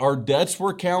Calvary. Our debts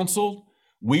were canceled.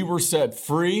 We were set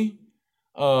free.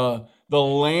 The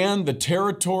land, the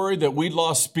territory that we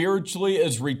lost spiritually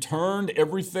is returned.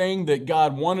 Everything that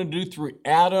God wanted to do through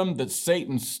Adam that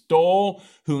Satan stole,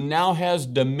 who now has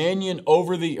dominion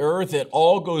over the earth, it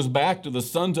all goes back to the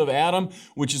sons of Adam,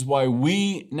 which is why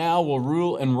we now will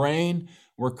rule and reign.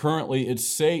 Where currently it's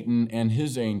Satan and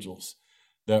his angels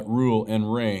that rule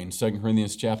and reign. 2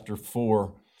 Corinthians chapter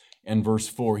 4 and verse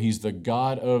 4. He's the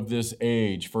God of this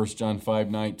age. 1 John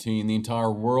 5:19. The entire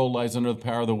world lies under the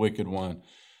power of the wicked one.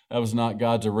 That was not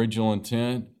God's original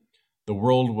intent. The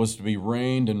world was to be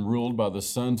reigned and ruled by the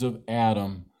sons of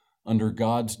Adam under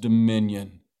God's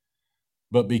dominion.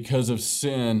 But because of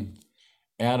sin,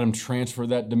 Adam transferred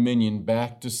that dominion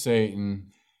back to Satan.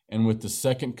 And with the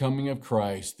second coming of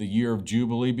Christ, the year of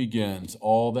Jubilee begins.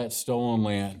 All that stolen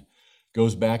land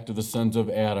goes back to the sons of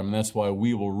Adam. And that's why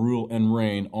we will rule and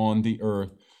reign on the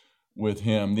earth with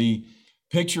him. The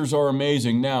pictures are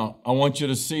amazing. Now, I want you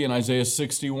to see in Isaiah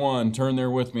 61, turn there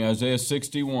with me, Isaiah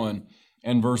 61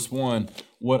 and verse 1,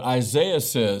 what Isaiah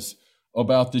says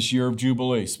about this year of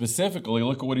Jubilee. Specifically,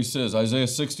 look at what he says, Isaiah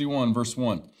 61, verse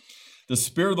 1. The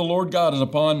Spirit of the Lord God is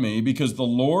upon me because the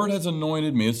Lord has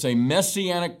anointed me. It's a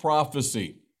messianic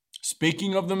prophecy,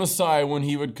 speaking of the Messiah when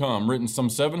he would come, written some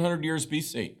 700 years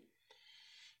BC.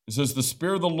 It says, the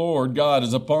Spirit of the Lord God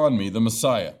is upon me, the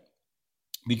Messiah,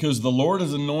 because the Lord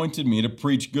has anointed me to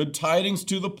preach good tidings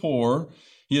to the poor.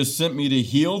 He has sent me to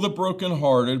heal the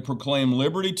brokenhearted, proclaim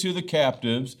liberty to the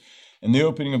captives, and the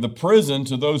opening of the prison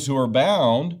to those who are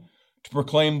bound, to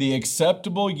proclaim the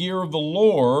acceptable year of the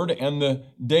Lord and the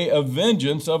day of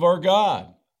vengeance of our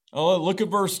God. Oh, look at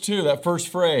verse 2, that first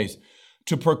phrase,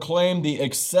 to proclaim the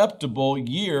acceptable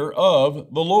year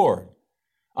of the Lord.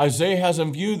 Isaiah has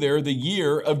in view there the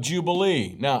year of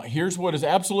Jubilee. Now, here's what is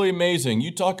absolutely amazing.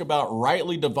 You talk about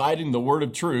rightly dividing the word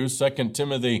of truth, 2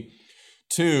 Timothy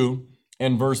 2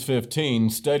 and verse 15,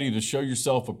 study to show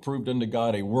yourself approved unto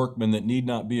God, a workman that need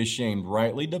not be ashamed,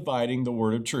 rightly dividing the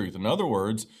word of truth. In other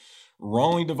words,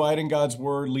 wrongly dividing God's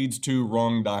word leads to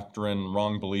wrong doctrine,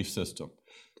 wrong belief system.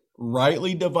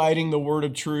 Rightly dividing the word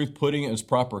of truth, putting it in its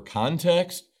proper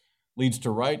context, leads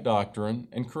to right doctrine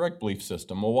and correct belief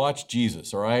system. We'll watch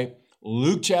Jesus, all right?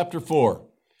 Luke chapter 4.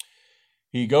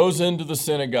 He goes into the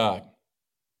synagogue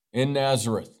in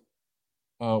Nazareth,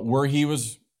 where he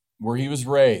was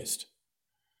raised.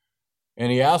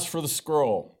 And he asks for the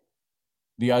scroll,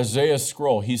 the Isaiah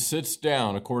scroll. He sits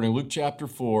down, according to Luke chapter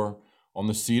 4, on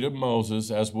the seat of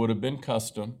Moses, as would have been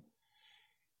custom.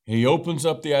 He opens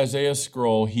up the Isaiah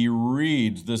scroll. He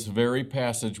reads this very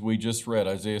passage we just read,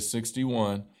 Isaiah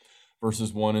 61,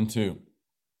 verses 1 and 2.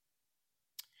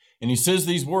 And he says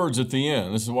these words at the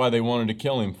end. This is why they wanted to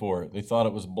kill him for it. They thought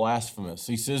it was blasphemous.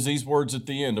 He says these words at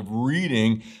the end of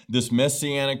reading this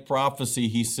messianic prophecy.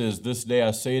 He says, this day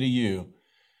I say to you,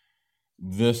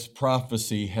 this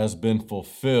prophecy has been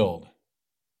fulfilled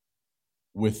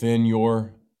within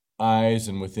your eyes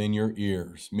and within your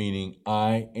ears, meaning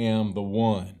I am the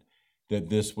one that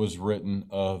this was written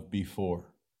of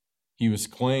before. He was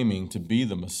claiming to be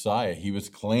the Messiah. He was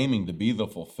claiming to be the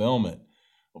fulfillment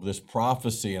of this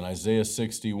prophecy in Isaiah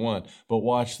 61. But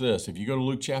watch this. If you go to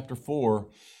Luke chapter 4,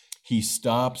 he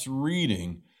stops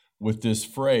reading with this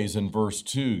phrase in verse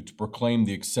 2, to proclaim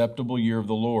the acceptable year of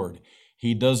the Lord.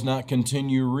 He does not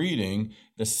continue reading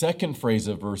the second phrase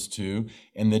of verse 2,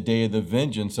 and the day of the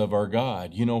vengeance of our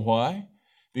God. You know why?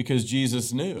 Because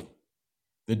Jesus knew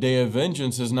the day of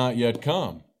vengeance has not yet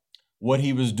come. What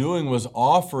he was doing was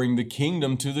offering the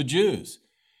kingdom to the Jews.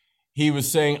 He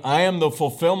was saying, I am the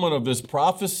fulfillment of this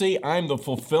prophecy. I am the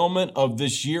fulfillment of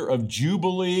this year of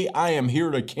Jubilee. I am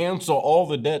here to cancel all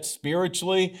the debt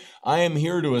spiritually. I am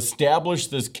here to establish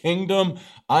this kingdom.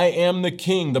 I am the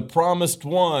king, the promised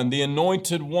one, the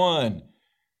anointed one.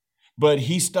 But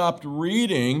he stopped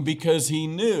reading because he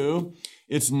knew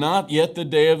it's not yet the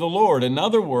day of the Lord. In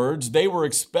other words, they were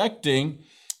expecting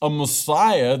a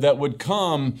Messiah that would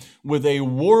come with a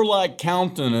warlike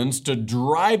countenance to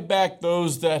drive back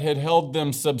those that had held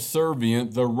them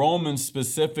subservient, the Romans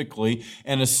specifically,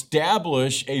 and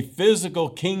establish a physical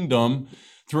kingdom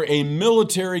through a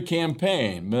military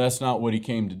campaign. But that's not what he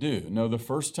came to do. No, the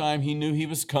first time he knew he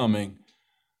was coming,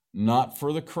 not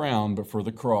for the crown, but for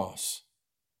the cross.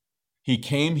 He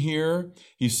came here,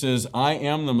 he says, I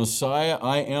am the Messiah,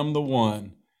 I am the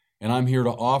one. And I'm here to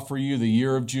offer you the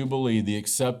year of Jubilee, the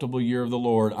acceptable year of the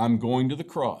Lord. I'm going to the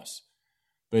cross.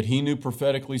 But he knew,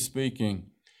 prophetically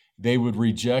speaking, they would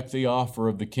reject the offer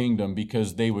of the kingdom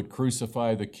because they would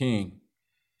crucify the king.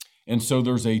 And so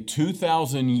there's a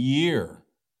 2,000-year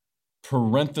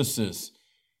parenthesis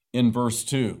in verse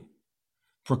 2.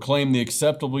 Proclaim the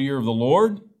acceptable year of the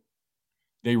Lord.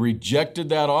 They rejected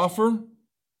that offer.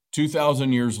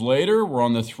 2,000 years later, we're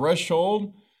on the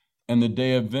threshold and the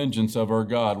day of vengeance of our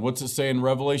God. What's it say in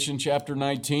Revelation chapter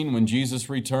 19 when Jesus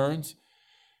returns?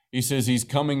 He says he's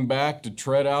coming back to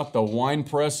tread out the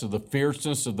winepress of the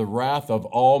fierceness of the wrath of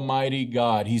Almighty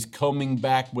God. He's coming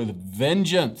back with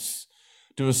vengeance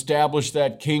to establish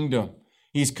that kingdom.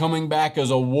 He's coming back as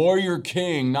a warrior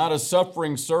king, not a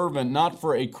suffering servant, not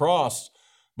for a cross,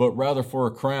 but rather for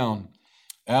a crown.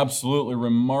 Absolutely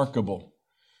remarkable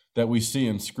that we see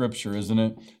in Scripture, isn't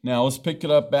it? Now, let's pick it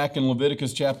up back in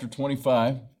Leviticus chapter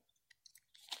 25.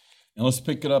 And let's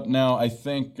pick it up now, I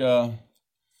think, let's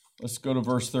Let's go to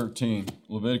verse 13.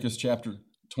 Leviticus chapter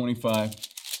 25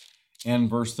 and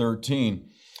verse 13.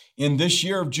 In this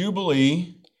year of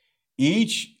Jubilee,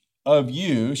 each of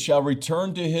you shall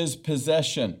return to his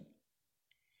possession.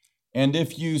 And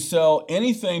if you sell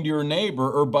anything to your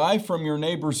neighbor or buy from your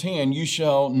neighbor's hand, you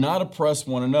shall not oppress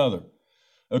one another.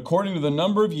 According to the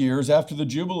number of years after the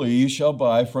Jubilee, you shall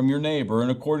buy from your neighbor,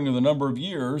 and according to the number of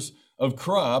years of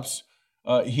crops,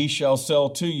 he shall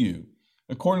sell to you.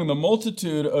 According to the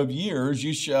multitude of years,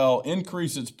 you shall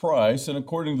increase its price, and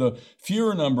according to the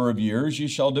fewer number of years, you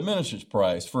shall diminish its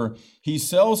price. For he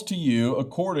sells to you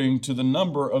according to the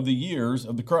number of the years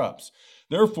of the crops.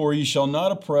 Therefore, you shall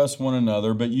not oppress one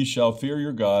another, but you shall fear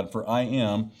your God, for I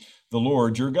am the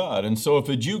Lord your God. And so if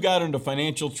a Jew got into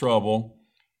financial trouble,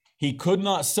 he could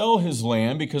not sell his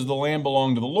land because the land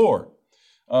belonged to the Lord.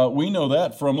 We know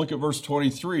that from, look at verse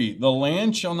 23. The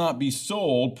land shall not be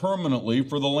sold permanently,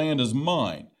 for the land is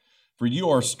mine. For you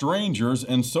are strangers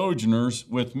and sojourners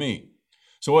with me.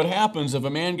 So what happens if a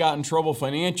man got in trouble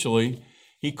financially,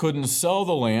 he couldn't sell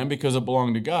the land because it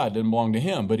belonged to God, it didn't belong to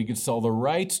him, but he could sell the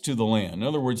rights to the land. In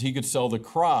other words, he could sell the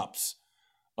crops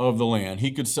of the land.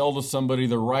 He could sell to somebody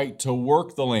the right to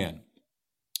work the land.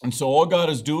 And so all God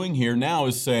is doing here now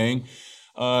is saying,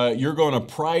 you're going to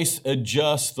price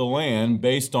adjust the land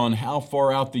based on how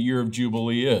far out the year of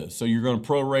Jubilee is. So you're going to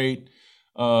prorate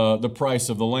the price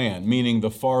of the land, meaning the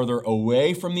farther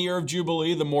away from the year of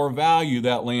Jubilee, the more value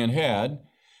that land had.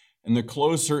 And the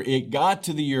closer it got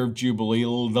to the year of Jubilee,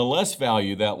 the less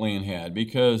value that land had.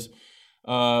 Because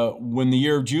when the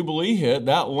year of Jubilee hit,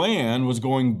 that land was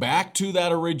going back to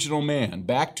that original man,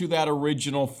 back to that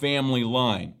original family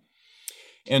line.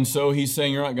 And so he's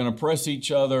saying you're not going to press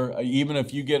each other. Even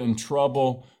if you get in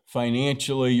trouble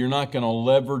financially, you're not going to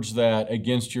leverage that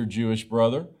against your Jewish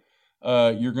brother.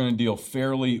 You're going to deal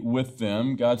fairly with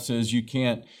them. God says you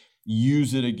can't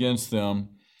use it against them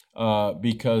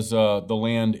because the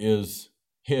land is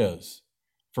his,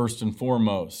 first and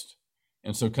foremost.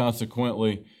 And so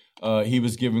consequently, he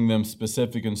was giving them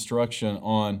specific instruction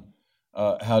on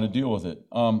how to deal with it.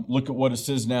 Look at what it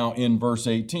says now in verse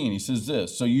 18. He says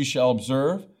this, so you shall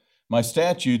observe my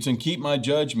statutes and keep my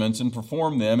judgments and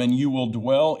perform them, and you will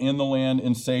dwell in the land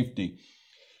in safety.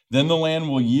 Then the land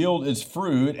will yield its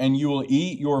fruit, and you will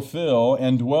eat your fill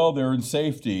and dwell there in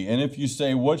safety. And if you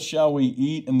say, what shall we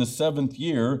eat in the 7th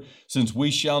year, since we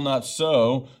shall not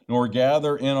sow nor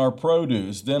gather in our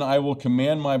produce, then I will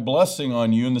command my blessing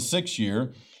on you in the 6th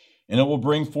year, and it will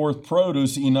bring forth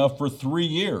produce enough for 3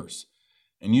 years.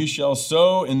 And you shall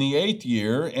sow in the 8th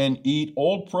year and eat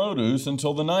old produce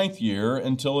until the 9th year,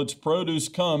 until its produce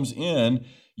comes in,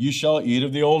 you shall eat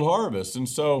of the old harvest. And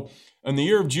so in the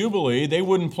year of Jubilee, they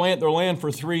wouldn't plant their land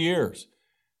for 3 years.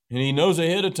 And he knows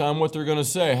ahead of time what they're going to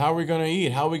say. How are we going to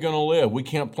eat? How are we going to live? We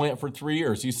can't plant for 3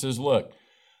 years. He says, look,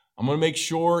 I'm going to make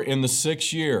sure in the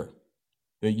 6th year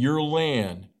that your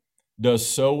land does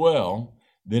so well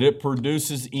that it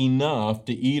produces enough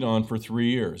to eat on for 3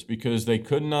 years, because they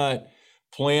could not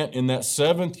plant in that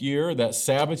 7th year, that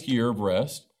Sabbath year of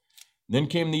rest. Then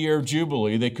came the year of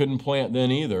Jubilee. They couldn't plant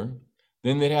then either.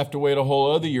 Then they'd have to wait a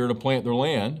whole other year to plant their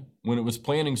land when it was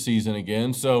planting season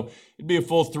again. So it'd be a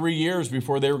full 3 years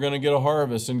before they were going to get a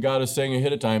harvest. And God is saying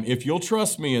ahead of time, if you'll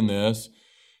trust me in this,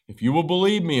 if you will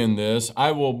believe me in this,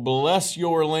 I will bless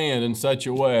your land in such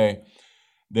a way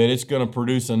that it's going to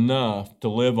produce enough to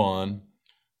live on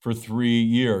for 3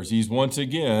 years. He's once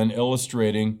again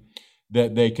illustrating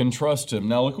that they can trust him.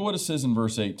 Now look at what it says in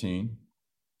verse 18.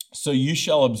 So you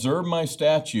shall observe my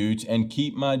statutes and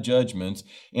keep my judgments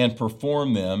and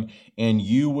perform them, and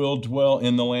you will dwell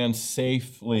in the land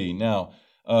safely. Now,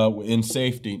 in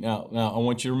safety. Now, I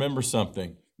want you to remember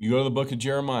something. You go to the book of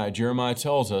Jeremiah. Jeremiah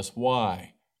tells us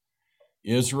why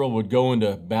Israel would go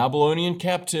into Babylonian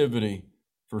captivity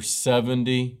for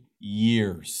 70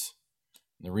 years.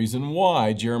 And the reason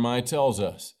why Jeremiah tells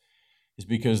us is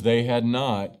because they had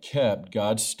not kept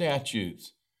God's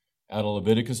statutes out of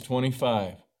Leviticus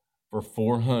 25 for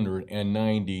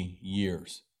 490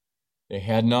 years. They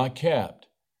had not kept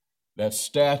that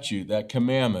statute, that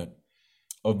commandment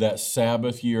of that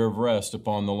Sabbath year of rest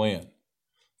upon the land.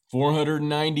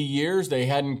 490 years, they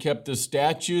hadn't kept the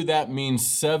statute. That means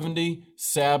 70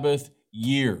 Sabbath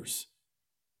years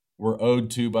were owed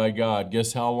to by God.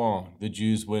 Guess how long the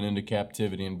Jews went into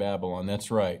captivity in Babylon? That's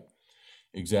right.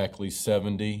 Exactly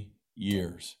 70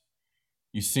 years.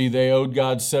 You see, they owed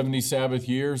God 70 Sabbath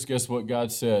years. Guess what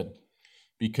God said?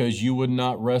 Because you would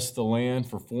not rest the land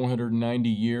for 490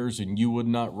 years, and you would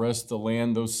not rest the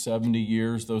land those 70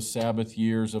 years, those Sabbath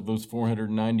years of those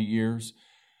 490 years,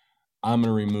 I'm going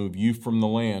to remove you from the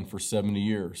land for 70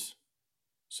 years.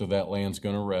 So that land's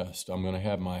going to rest. I'm going to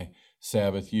have my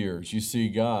Sabbath years. You see,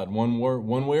 God, one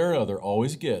way or other,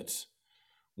 always gets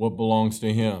what belongs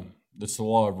to him. That's the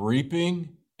law of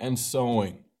reaping and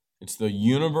sowing. It's the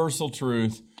universal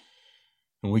truth,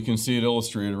 and we can see it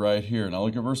illustrated right here. Now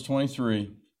look at verse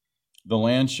 23. The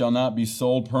land shall not be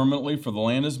sold permanently, for the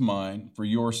land is mine, for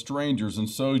you are strangers and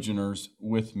sojourners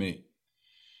with me.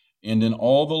 And in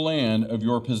all the land of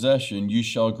your possession you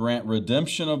shall grant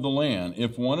redemption of the land.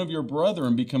 If one of your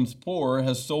brethren becomes poor,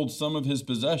 has sold some of his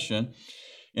possession,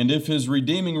 and if his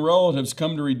redeeming relatives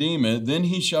come to redeem it, then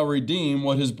he shall redeem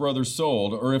what his brother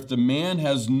sold. Or if the man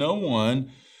has no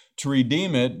one to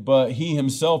redeem it, but he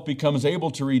himself becomes able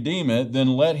to redeem it,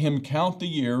 then let him count the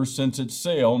years since its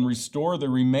sale and restore the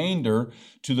remainder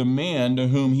to the man to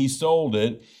whom he sold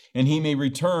it, and he may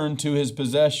return to his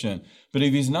possession. But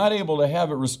if he's not able to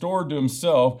have it restored to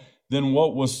himself, then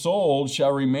what was sold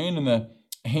shall remain in the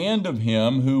hand of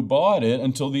him who bought it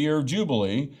until the year of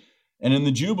Jubilee. And in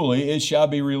the Jubilee it shall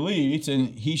be released,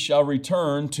 and he shall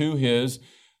return to his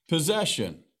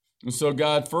possession. And so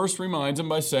God first reminds him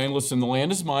by saying, listen, the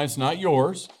land is mine, it's not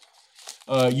yours.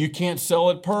 You can't sell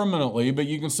it permanently, but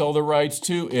you can sell the rights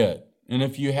to it. And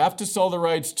if you have to sell the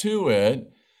rights to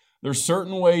it, there's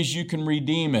certain ways you can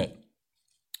redeem it.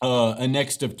 A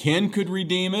next of kin could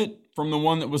redeem it from the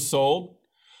one that was sold.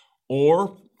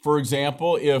 Or, for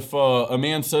example, if a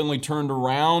man suddenly turned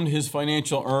around his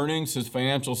financial earnings, his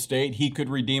financial state, he could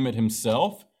redeem it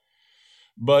himself.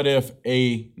 But if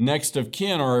a next of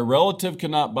kin or a relative could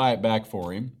not buy it back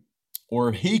for him, or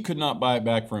if he could not buy it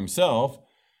back for himself,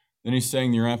 then he's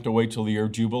saying you're going to have to wait till the year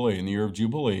of Jubilee. In the year of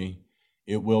Jubilee,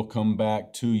 it will come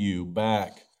back to you,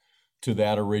 back to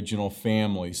that original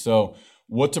family. So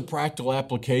what's a practical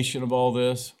application of all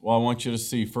this? Well, I want you to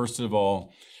see, first of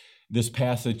all, this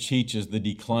passage teaches the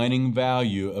declining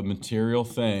value of material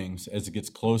things as it gets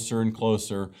closer and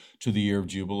closer to the year of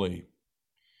Jubilee.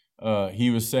 He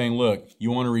was saying, look,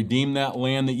 you want to redeem that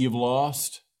land that you've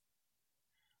lost?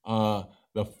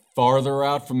 The farther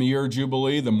out from the year of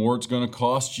Jubilee, the more it's going to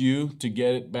cost you to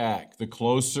get it back. The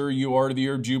closer you are to the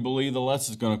year of Jubilee, the less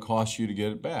it's going to cost you to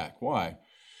get it back. Why?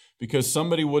 Because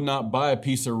somebody would not buy a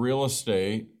piece of real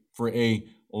estate for a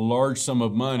large sum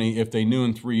of money if they knew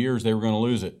in 3 years they were going to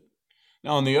lose it.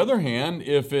 Now, on the other hand,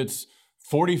 if it's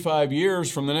 45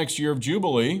 years from the next year of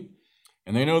Jubilee,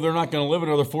 and they know they're not going to live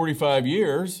another 45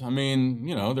 years, they're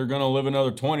going to live another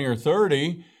 20 or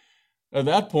 30, at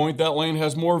that point, that land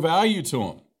has more value to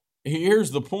them.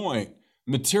 Here's the point.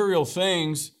 Material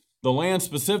things, the land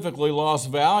specifically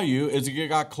lost value as it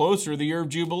got closer to the year of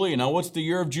Jubilee. Now, what's the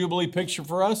year of Jubilee picture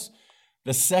for us?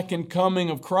 The second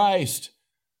coming of Christ.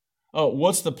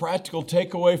 What's the practical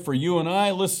takeaway for you and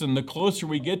I? Listen, the closer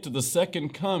we get to the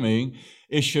second coming,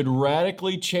 it should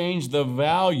radically change the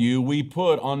value we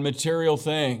put on material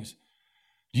things.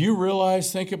 Do you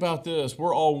realize, think about this,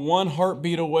 we're all one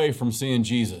heartbeat away from seeing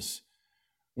Jesus.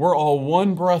 We're all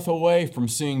one breath away from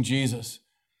seeing Jesus.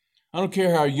 I don't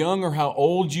care how young or how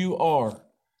old you are.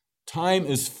 Time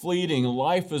is fleeting.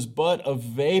 Life is but a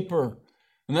vapor.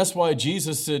 And that's why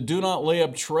Jesus said, do not lay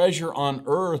up treasure on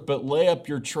earth, but lay up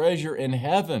your treasure in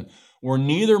heaven, where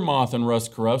neither moth and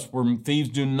rust corrupts, where thieves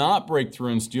do not break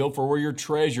through and steal, for where your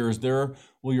treasure is, there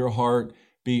will your heart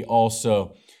be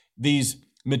also. These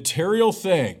material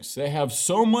things, they have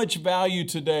so much value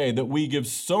today that we give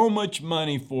so much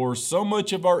money for, so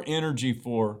much of our energy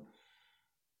for.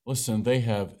 Listen, they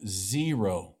have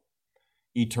zero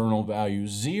eternal value,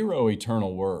 zero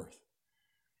eternal worth.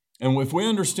 And if we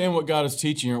understand what God is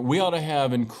teaching here, we ought to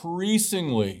have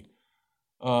increasingly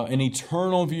an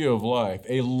eternal view of life,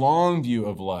 a long view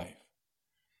of life,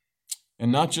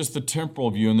 and not just the temporal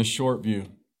view and the short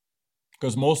view,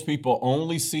 because most people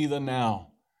only see the now.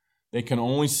 They can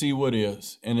only see what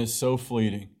is, and it's so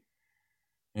fleeting,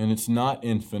 and it's not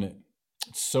infinite.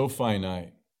 It's so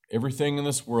finite. Everything in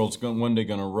this world is one day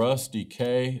going to rust,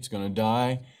 decay, it's going to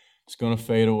die, it's going to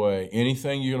fade away.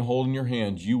 Anything you can hold in your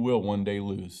hands, you will one day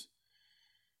lose.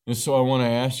 And so I want to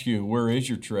ask you, where is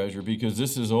your treasure? Because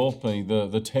this is ultimately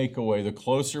the takeaway. The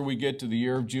closer we get to the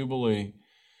year of Jubilee,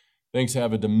 things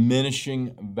have a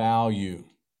diminishing value.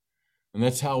 And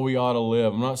that's how we ought to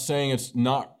live. I'm not saying it's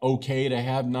not okay to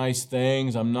have nice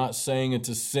things. I'm not saying it's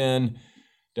a sin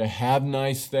to have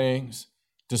nice things,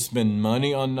 to spend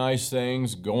money on nice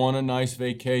things, go on a nice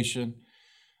vacation.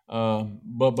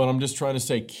 But I'm just trying to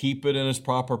say, keep it in its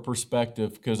proper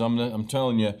perspective, because I'm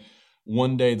telling you,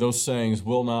 one day those sayings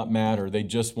will not matter. They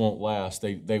just won't last.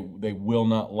 They will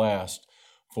not last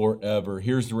forever.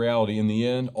 Here's the reality. In the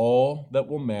end, all that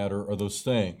will matter are those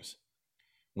things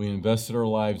we invested our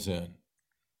lives in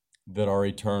that are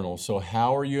eternal. So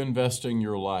how are you investing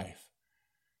your life?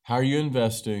 How are you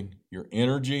investing your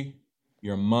energy,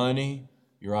 your money,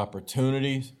 your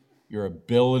opportunities, your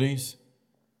abilities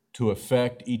to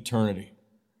affect eternity?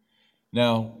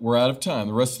 Now, we're out of time.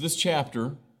 The rest of this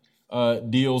chapter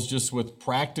deals just with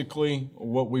practically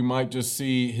what we might just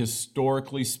see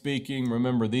historically speaking.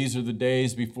 Remember, these are the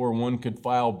days before one could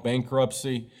file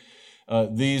bankruptcy.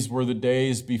 These were the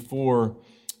days before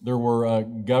there were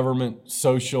government,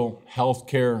 social, health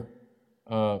care,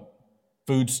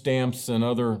 food stamps, and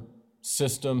other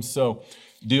systems. So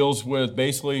deals with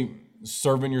basically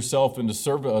selling yourself into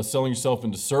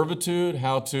servitude,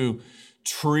 how to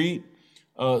treat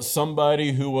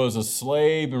somebody who was a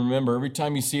slave. And remember, every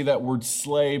time you see that word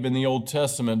slave in the Old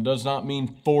Testament, it does not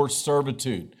mean forced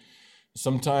servitude.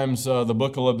 Sometimes the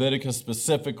book of Leviticus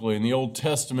specifically in the Old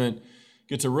Testament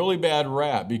gets a really bad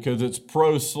rap because it's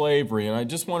pro-slavery. And I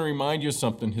just want to remind you of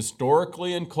something.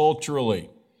 Historically and culturally,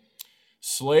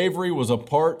 slavery was a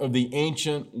part of the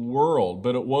ancient world,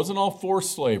 but it wasn't all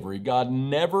forced slavery. God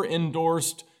never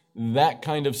endorsed that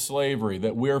kind of slavery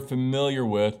that we're familiar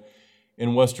with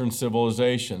in Western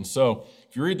civilization. So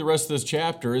if you read the rest of this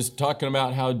chapter, it's talking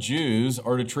about how Jews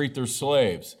are to treat their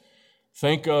slaves.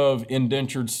 Think of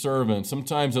indentured servants.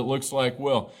 Sometimes it looks like,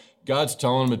 well, God's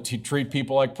telling them to treat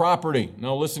people like property.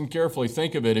 No, listen carefully.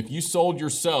 Think of it. If you sold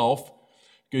yourself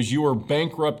because you were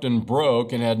bankrupt and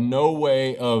broke and had no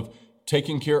way of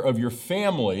taking care of your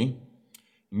family,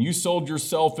 and you sold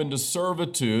yourself into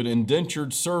servitude, indentured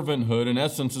servanthood, in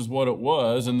essence, is what it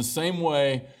was. In the same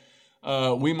way,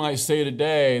 we might say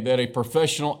today that a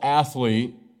professional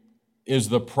athlete is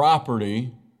the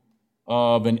property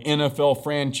of an NFL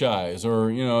franchise,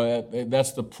 or,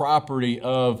 that's the property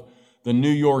of the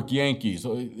New York Yankees.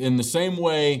 In the same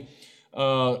way,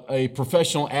 a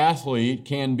professional athlete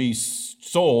can be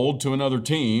sold to another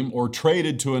team or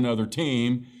traded to another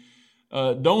team.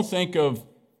 Don't think of,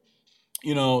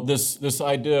 this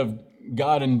idea of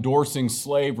God endorsing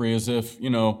slavery as if,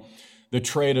 the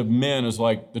trade of men is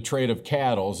like the trade of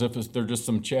cattle, as if they're just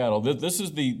some chattel. This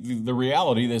is the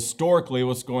reality, historically,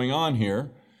 what's going on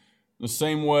here. The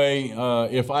same way,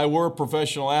 if I were a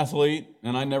professional athlete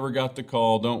and I never got the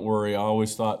call, don't worry, I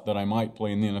always thought that I might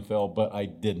play in the NFL, but I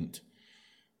didn't.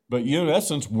 But you, in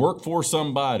essence, work for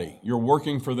somebody. You're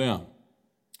working for them.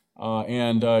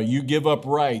 And you give up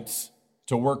rights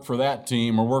to work for that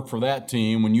team or work for that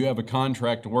team when you have a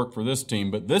contract to work for this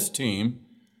team. But this team,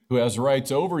 who has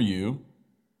rights over you,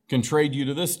 can trade you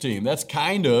to this team. That's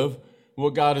kind of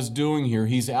what God is doing here.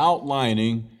 He's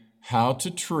outlining how to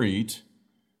treat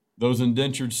those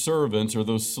indentured servants or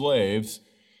those slaves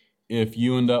if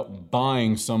you end up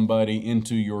buying somebody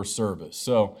into your service.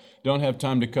 So don't have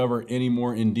time to cover any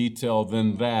more in detail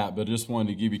than that, but just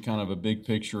wanted to give you kind of a big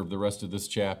picture of the rest of this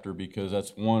chapter because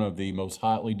that's one of the most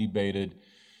hotly debated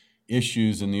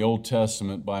issues in the Old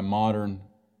Testament by modern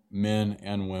men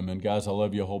and women. Guys, I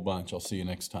love you a whole bunch. I'll see you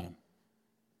next time.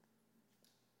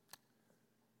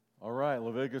 All right,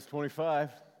 Leviticus 25.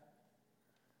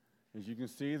 As you can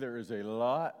see, there is a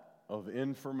lot of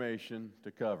information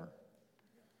to cover.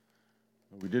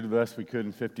 We did the best we could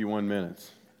in 51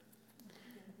 minutes.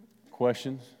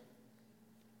 Questions?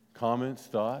 Comments?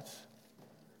 Thoughts?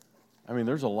 I mean,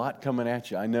 there's a lot coming at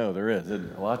you. I know there is. There's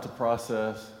a lot to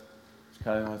process. It's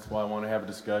kind of, that's why I want to have a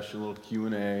discussion, a little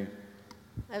Q&A.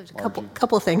 I have a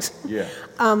couple of things. Yeah.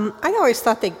 I always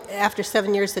thought that after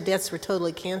 7 years, the debts were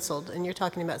totally canceled, and you're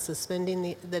talking about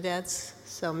suspending the debts.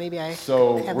 So maybe I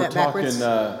have that backwards.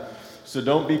 So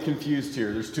don't be confused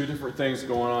here. There's two different things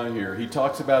going on here. He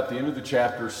talks about the end of the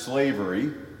chapter,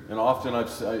 slavery, and often,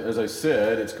 as I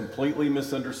said, it's completely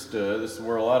misunderstood. This is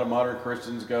where a lot of modern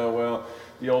Christians go, well,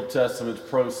 the Old Testament's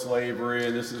pro-slavery,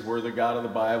 and this is where the God of the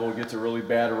Bible gets a really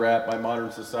bad rap by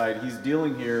modern society. He's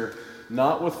dealing here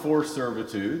not with forced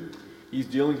servitude. He's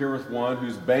dealing here with one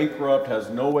who's bankrupt, has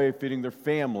no way of feeding their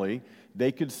family.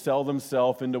 They could sell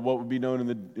themselves into what would be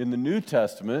known in the New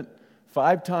Testament.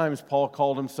 5 times Paul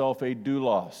called himself a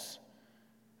doulos.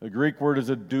 The Greek word is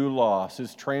a doulos.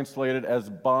 It's translated as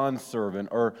bondservant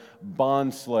or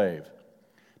bondslave.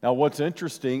 Now what's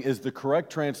interesting is the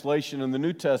correct translation in the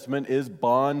New Testament is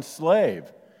bondslave.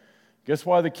 Guess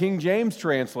why the King James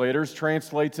translators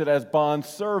translates it as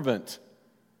bondservant?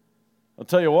 I'll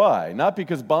tell you why. Not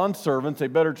because bondservant's a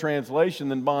better translation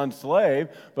than bondslave,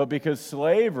 but because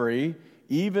slavery,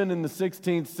 even in the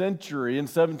 16th century and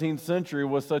 17th century,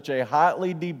 was such a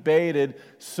hotly debated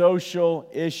social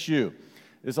issue.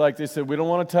 It's like they said, we don't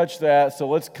want to touch that, so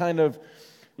let's kind of,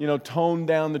 tone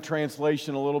down the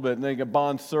translation a little bit and think a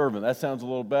bondservant. That sounds a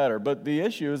little better. But the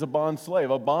issue is a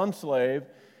bondslave. A bondslave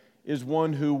is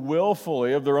one who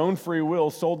willfully, of their own free will,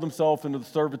 sold themselves into the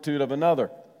servitude of another.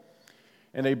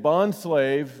 And a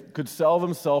bondslave could sell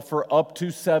themselves for up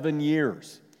to 7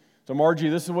 years. So Margie,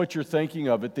 this is what you're thinking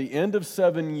of. At the end of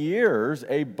 7 years,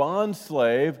 a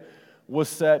bondslave was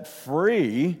set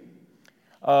free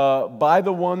by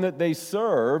the one that they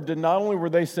served. And not only were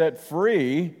they set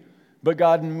free, but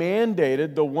God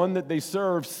mandated the one that they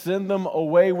served send them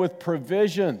away with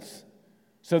provisions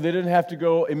so they didn't have to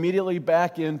go immediately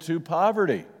back into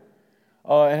poverty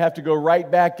and have to go right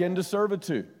back into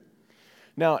servitude.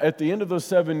 Now, at the end of those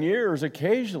 7 years,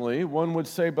 occasionally one would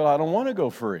say, but I don't want to go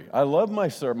free. I love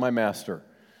my master.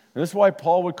 And this is why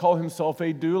Paul would call himself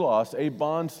a doulos, a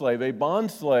bondslave. A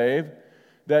bondslave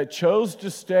that chose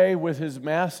to stay with his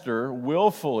master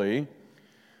willfully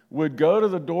would go to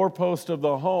the doorpost of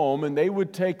the home, and they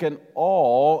would take an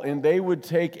awl, and they would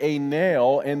take a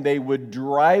nail, and they would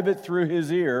drive it through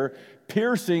his ear,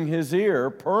 piercing his ear,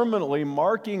 permanently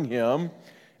marking him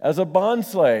as a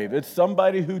bondslave. It's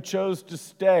somebody who chose to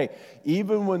stay,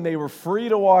 even when they were free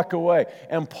to walk away.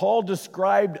 And Paul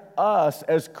described us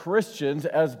as Christians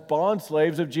as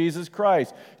bondslaves of Jesus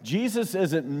Christ. Jesus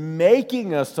isn't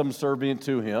making us subservient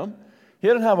to him. He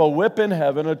doesn't have a whip in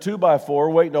heaven, a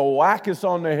 2x4, waiting to whack us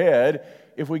on the head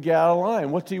if we get out of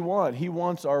line. What's he want? He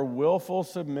wants our willful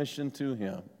submission to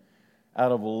him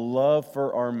out of love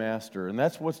for our master. And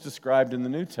that's what's described in the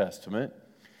New Testament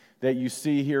that you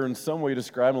see here in some way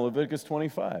described in Leviticus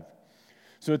 25.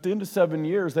 So at the end of 7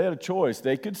 years, they had a choice.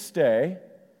 They could stay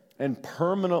and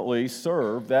permanently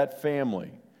serve that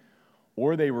family,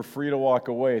 or they were free to walk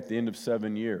away at the end of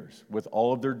 7 years with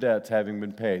all of their debts having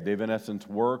been paid. They've, in essence,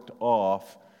 worked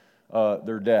off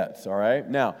their debts, all right?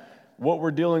 Now, what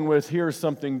we're dealing with here is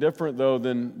something different, though,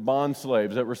 than bond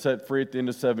slaves that were set free at the end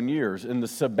of 7 years. In the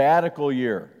sabbatical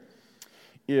year,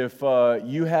 if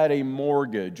you had a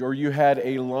mortgage or you had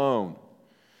a loan,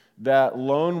 that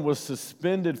loan was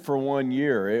suspended for 1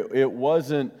 year. It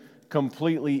wasn't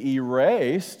completely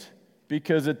erased,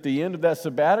 because at the end of that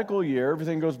sabbatical year,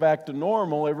 everything goes back to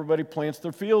normal. Everybody plants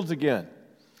their fields again.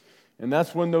 And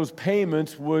that's when those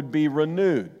payments would be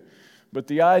renewed. But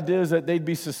the idea is that they'd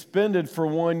be suspended for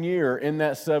 1 year in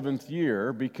that 7th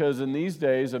year, because in these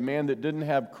days, a man that didn't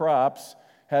have crops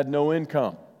had no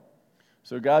income.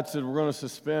 So God said, we're going to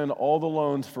suspend all the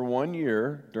loans for 1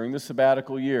 year during the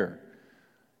sabbatical year.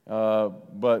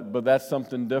 But that's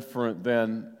something different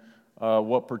than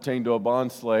what pertained to a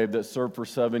bond slave that served for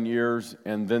 7 years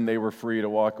and then they were free to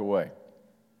walk away.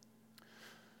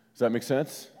 Does that make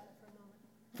sense?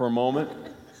 For a moment?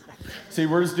 See,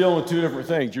 we're just dealing with two different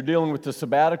things. You're dealing with the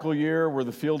sabbatical year where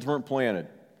the fields weren't planted.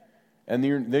 And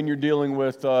then you're dealing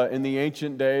with, in the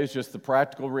ancient days, just the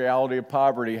practical reality of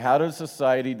poverty. How does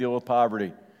society deal with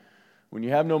poverty? When you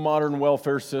have no modern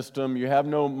welfare system, you have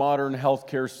no modern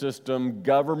healthcare system,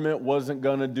 government wasn't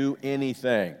going to do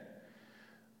anything.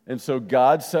 And so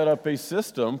God set up a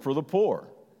system for the poor.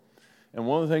 And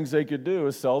one of the things they could do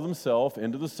is sell themselves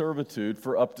into the servitude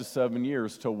for up to 7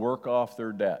 years to work off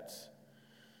their debts.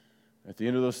 At the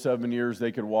end of those 7 years,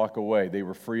 they could walk away. They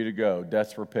were free to go.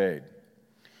 Debts were paid.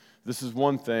 This is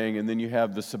one thing, and then you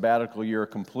have the sabbatical year, a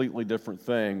completely different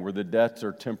thing, where the debts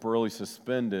are temporarily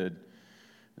suspended.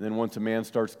 And then once a man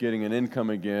starts getting an income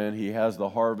again, he has the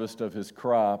harvest of his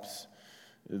crops,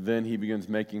 then he begins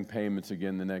making payments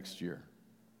again the next year.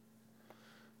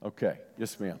 Okay,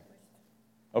 yes, ma'am.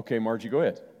 Okay, Margie, go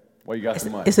ahead. Well, you got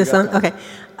the mic. Is this on? Okay.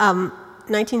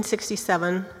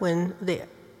 1967, when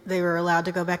they were allowed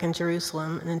to go back in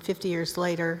Jerusalem, and then 50 years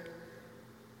later,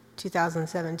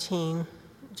 2017,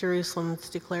 Jerusalem's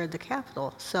declared the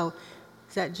capital. So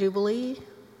is that Jubilee?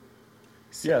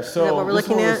 Yeah, so is that what we're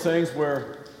looking this is one of those things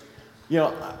where,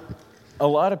 a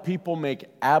lot of people make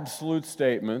absolute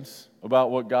statements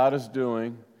about what God is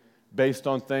doing based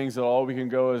on things that all we can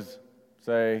go is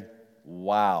say,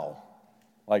 wow.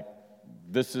 Like,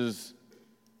 this is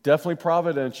definitely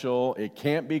providential. It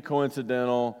can't be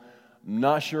coincidental.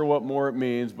 Not sure what more it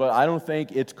means, but I don't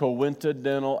think it's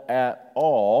coincidental at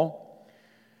all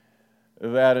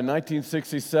that in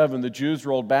 1967 the Jews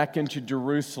rolled back into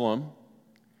Jerusalem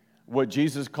what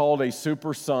Jesus called a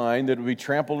super sign that would be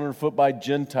trampled underfoot by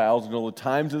Gentiles until the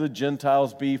times of the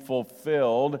Gentiles be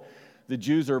fulfilled. The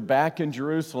Jews are back in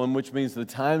Jerusalem, which means the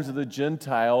times of the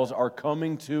Gentiles are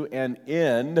coming to an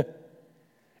end,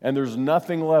 and there's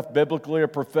nothing left biblically or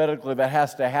prophetically that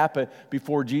has to happen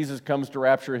before Jesus comes to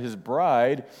rapture his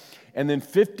bride. And then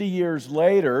 50 years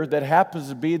later, that happens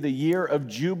to be the year of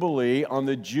Jubilee on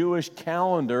the Jewish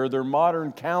calendar, their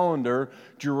modern calendar,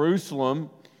 Jerusalem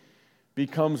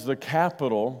becomes the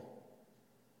capital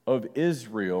of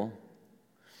Israel,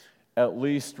 at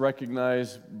least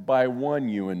recognized by one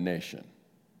UN nation.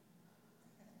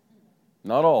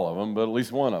 Not all of them, but at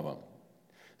least one of them.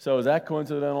 So is that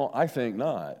coincidental? I think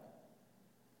not.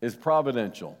 It's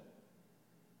providential.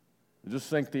 I just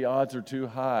think the odds are too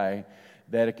high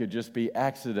that it could just be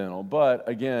accidental. But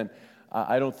again,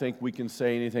 I don't think we can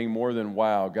say anything more than,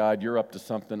 wow, God, you're up to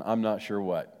something. I'm not sure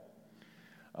what.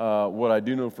 What I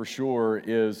do know for sure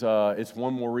is it's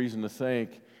one more reason to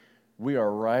think we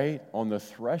are right on the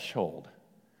threshold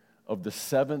of the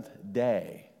seventh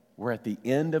day. We're at the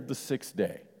end of the sixth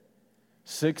day.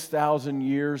 6,000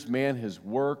 years man has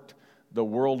worked. The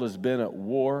world has been at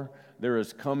war. There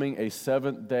is coming a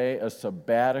seventh day, a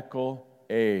sabbatical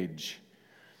age,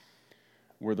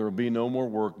 where there will be no more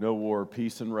work, no war,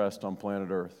 peace and rest on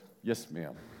planet Earth. Yes,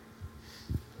 ma'am.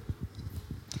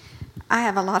 I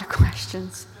have a lot of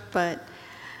questions, but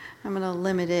I'm going to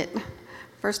limit it.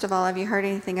 First of all, have you heard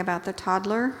anything about the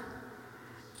toddler?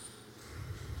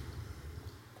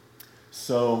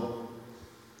 So,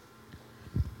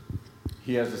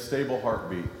 he has a stable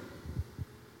heartbeat,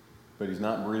 but he's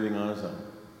not breathing on his own.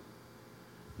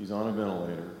 He's on a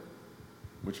ventilator,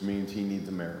 which means he needs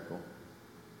a miracle.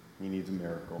 He needs a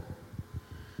miracle.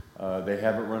 They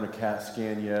haven't run a CAT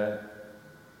scan yet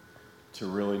to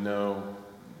really know,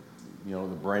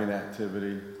 the brain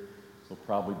activity. They'll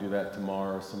probably do that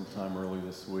tomorrow, sometime early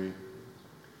this week.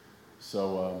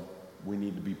 So we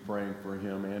need to be praying for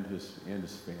him and his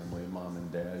family, mom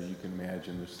and dad. As you can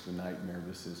imagine, this is the nightmare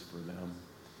this is for them.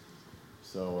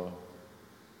 So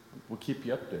we'll keep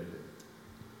you updated.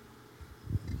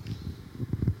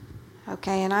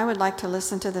 Okay, and I would like to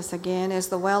listen to this again. Is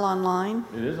the well online?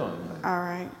 It is online. All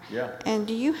right. Yeah. And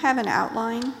do you have an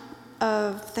outline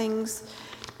of things?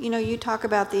 You talk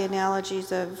about the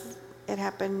analogies of it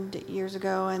happened years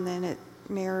ago and then it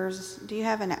mirrors. Do you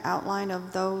have an outline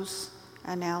of those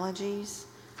analogies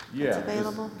that's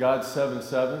available? God's 7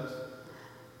 sevens? Is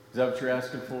that what you're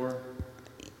asking for?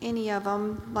 Any of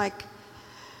them, like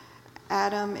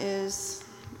Adam is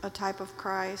a type of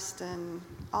Christ, and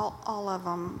all of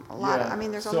them. A lot. Yeah.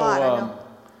 There's a lot. I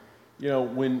know.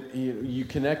 When you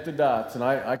connect the dots, and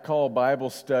I call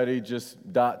Bible study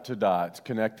just dot to dots,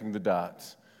 connecting the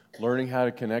dots, learning how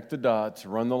to connect the dots,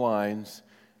 run the lines,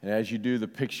 and as you do, the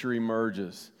picture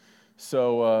emerges.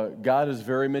 So God is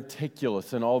very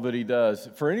meticulous in all that He does.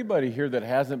 For anybody here that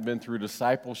hasn't been through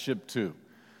Discipleship 2,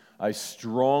 I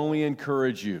strongly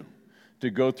encourage you to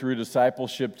go through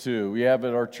Discipleship 2. We have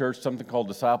at our church something called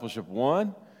Discipleship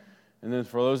 1. And then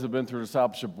for those that have been through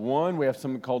Discipleship 1, we have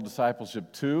something called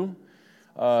Discipleship 2.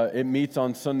 It meets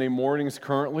on Sunday mornings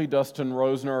currently. Dustin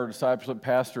Rosner, our discipleship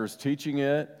pastor, is teaching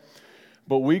it.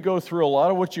 But we go through a lot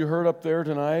of what you heard up there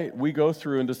tonight. We go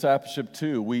through in Discipleship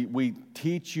 2. We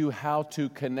teach you how to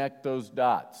connect those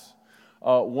dots.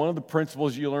 One of the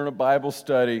principles you learn at Bible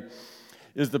study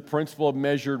is the principle of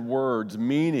measured words,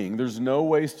 meaning there's no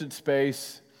wasted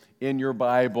space in your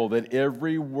Bible, that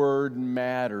every word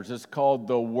matters. It's called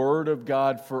the Word of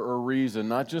God for a reason,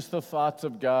 not just the thoughts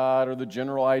of God or the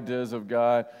general ideas of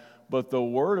God, but the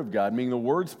Word of God, meaning the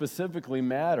words specifically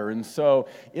matter. And so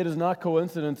it is not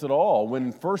coincidence at all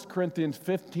when 1 Corinthians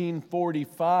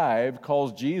 15:45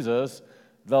 calls Jesus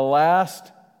the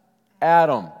last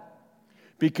Adam,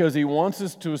 because he wants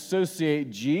us to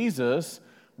associate Jesus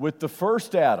with the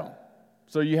first Adam.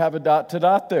 So you have a dot to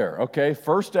dot there, okay?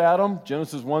 First Adam,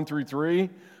 Genesis 1-3.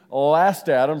 Last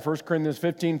Adam, 1 Corinthians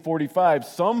 15:45.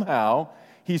 Somehow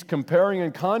he's comparing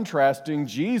and contrasting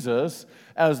Jesus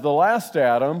as the last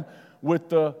Adam with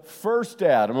the first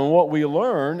Adam. And what we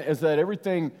learn is that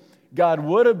everything God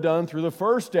would have done through the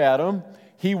first Adam,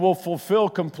 He will fulfill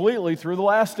completely through the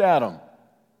last Adam.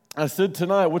 I said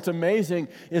tonight, what's amazing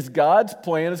is God's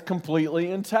plan is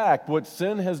completely intact. What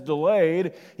sin has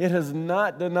delayed, it has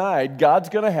not denied. God's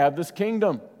going to have this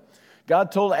kingdom.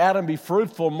 God told Adam, be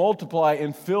fruitful, multiply,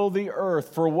 and fill the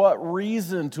earth. For what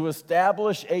reason? To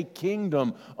establish a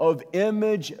kingdom of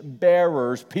image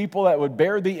bearers, people that would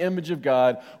bear the image of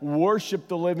God, worship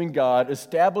the living God,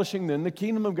 establishing then the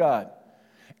kingdom of God.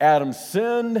 Adam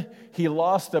sinned. He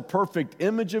lost the perfect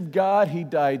image of God. He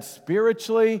died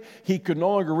spiritually. He could no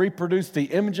longer reproduce the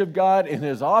image of God in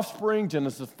his offspring.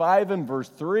 Genesis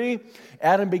 5:3.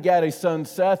 Adam begat a son,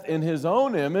 Seth, in his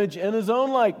own image, in his own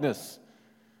likeness.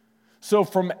 So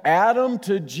from Adam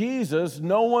to Jesus,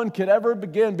 no one could ever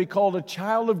again be called a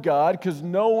child of God because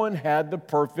no one had the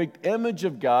perfect image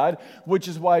of God, which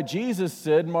is why Jesus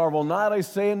said, marvel not, I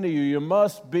say unto you, you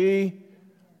must be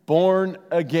born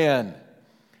again.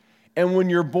 And when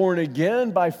you're born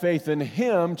again by faith in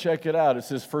Him, check it out. It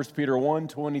says 1 Peter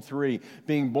 1:23,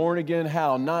 being born again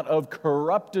how? Not of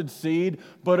corrupted seed,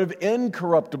 but of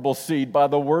incorruptible seed by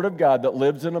the word of God that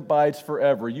lives and abides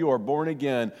forever. You are born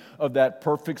again of that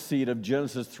perfect seed of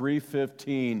Genesis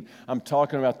 3:15. I'm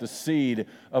talking about the seed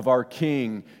of our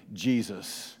King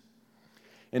Jesus.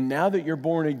 And now that you're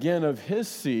born again of His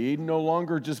seed, no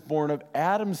longer just born of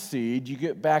Adam's seed, you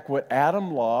get back what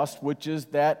Adam lost, which is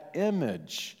that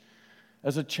image.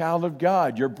 As a child of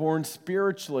God, you're born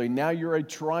spiritually. Now you're a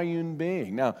triune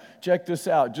being. Now, check this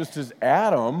out. Just as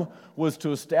Adam was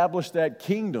to establish that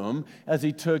kingdom as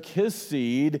he took his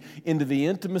seed into the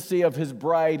intimacy of his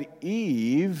bride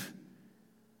Eve,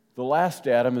 the last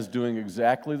Adam is doing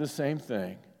exactly the same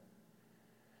thing.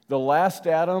 The last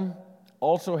Adam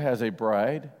also has a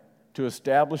bride to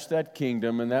establish that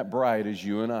kingdom, and that bride is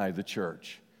you and I, the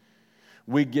church.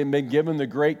 We've been given the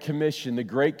Great Commission. The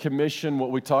Great Commission,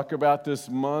 what we talk about this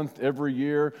month, every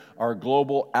year, our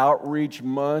global outreach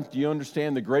month. Do you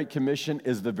understand the Great Commission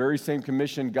is the very same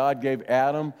commission God gave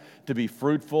Adam to be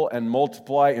fruitful and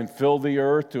multiply and fill the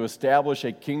earth, to establish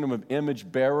a kingdom of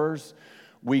image bearers?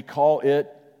 We call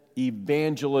it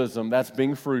evangelism. That's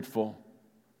being fruitful.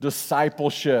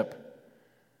 Discipleship.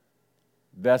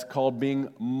 That's called being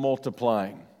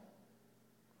multiplying.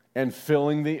 And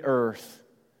filling the earth.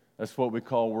 That's what we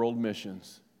call world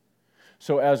missions.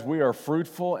 So as we are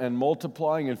fruitful and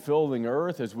multiplying and filling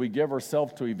earth, as we give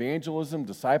ourselves to evangelism,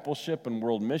 discipleship, and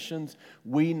world missions,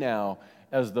 we now,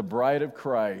 as the bride of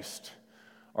Christ,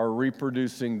 are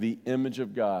reproducing the image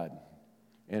of God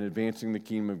and advancing the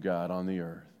kingdom of God on the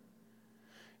earth.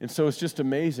 And so it's just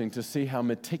amazing to see how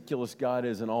meticulous God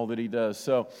is in all that He does.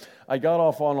 So I got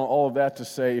off on all of that to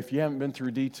say, if you haven't been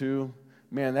through D2,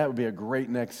 man, that would be a great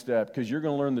next step, because you're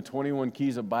going to learn the 21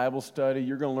 keys of Bible study.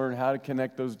 You're going to learn how to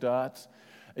connect those dots.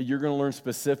 You're going to learn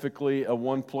specifically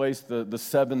one place, the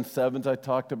 7 sevens I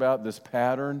talked about, this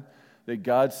pattern that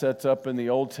God sets up in the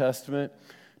Old Testament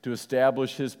to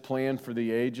establish His plan for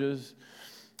the ages.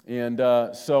 And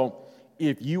so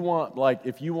if you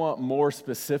want more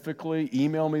specifically,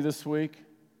 email me this week.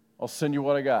 I'll send you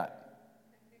what I got.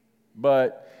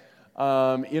 But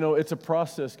it's a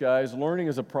process, guys. Learning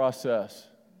is a process.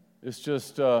 It's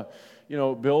just,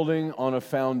 building on a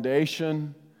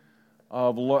foundation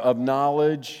of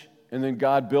knowledge, and then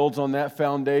God builds on that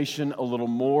foundation a little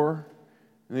more,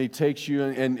 and He takes you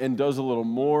and does a little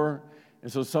more.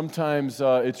 And so sometimes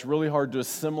it's really hard to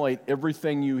assimilate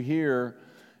everything you hear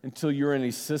until you're in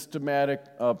a systematic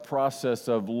process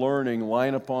of learning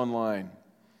line upon line.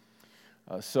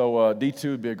 So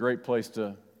D2 would be a great place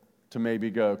to maybe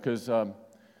go, because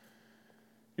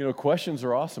questions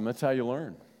are awesome. That's how you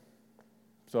learn.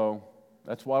 So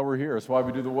that's why we're here. That's why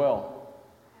we do the well.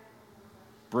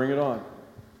 Bring it on.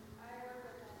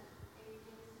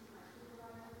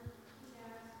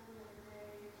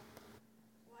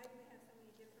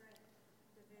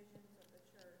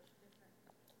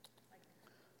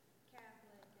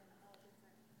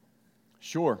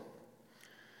 Sure.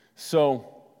 So,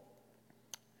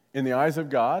 in the eyes of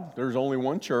God, there's only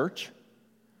one church,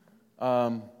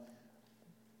 but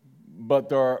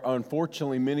there are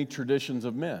unfortunately many traditions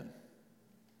of men.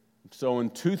 So in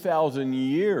 2,000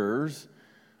 years,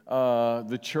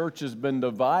 the church has been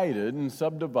divided and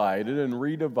subdivided and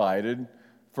redivided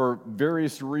for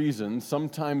various reasons,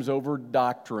 sometimes over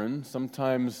doctrine,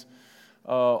 sometimes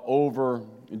over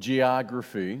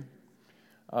geography.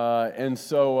 In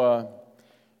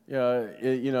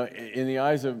the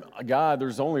eyes of God,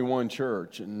 there's only one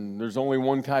church, and there's only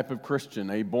one type of Christian,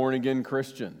 a born-again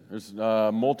Christian. There's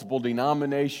multiple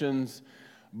denominations,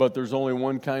 but there's only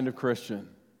one kind of Christian.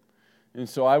 And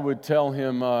so I would tell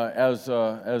him, as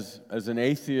an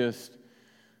atheist,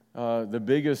 the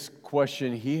biggest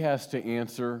question he has to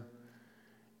answer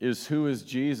is, who is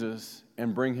Jesus,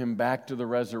 and bring him back to the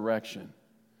resurrection.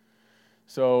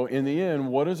 So in the end,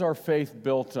 what is our faith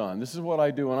built on? This is what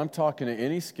I do when I'm talking to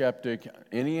any skeptic,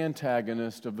 any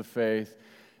antagonist of the faith.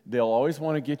 They'll always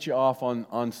want to get you off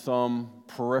on some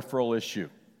peripheral issue.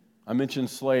 I mentioned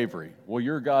slavery. Well,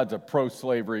 your God's a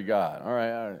pro-slavery God. All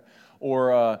right.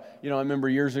 Or, I remember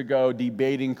years ago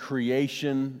debating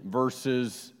creation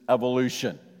versus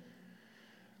evolution.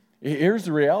 Here's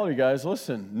the reality, guys.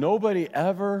 Listen, nobody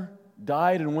ever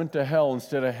died and went to hell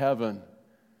instead of heaven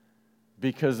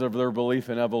because of their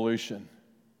belief in evolution.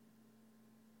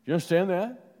 You understand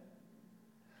that?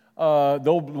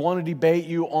 They'll want to debate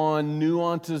you on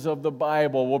nuances of the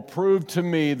Bible. Well, prove to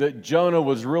me that Jonah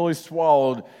was really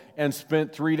swallowed and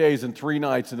spent 3 days and 3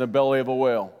 nights in the belly of a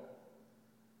whale.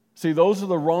 See, those are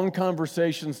the wrong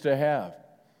conversations to have.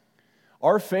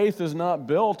 Our faith is not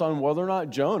built on whether or not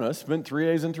Jonah spent 3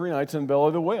 days and 3 nights in the belly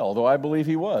of the whale, though I believe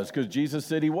he was, because Jesus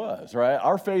said he was, right?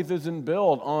 Our faith isn't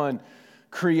built on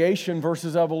creation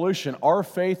versus evolution. Our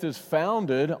faith is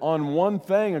founded on one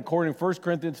thing, according to 1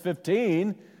 Corinthians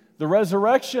 15, the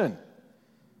resurrection.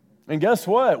 And guess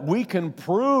what? We can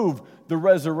prove the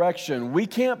resurrection. We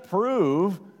can't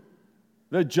prove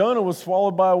that Jonah was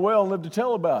swallowed by a whale and lived to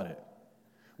tell about it.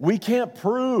 We can't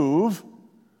prove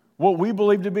what we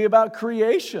believe to be about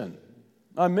creation.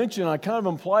 I mentioned, I kind of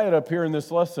imply it up here in this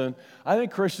lesson, I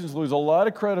think Christians lose a lot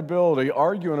of credibility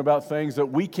arguing about things that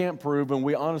we can't prove and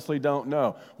we honestly don't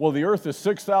know. Well, the earth is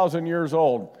 6,000 years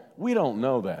old. We don't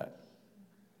know that.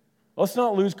 Let's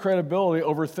not lose credibility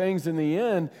over things in the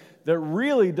end that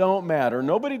really don't matter.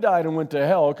 Nobody died and went to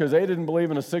hell because they didn't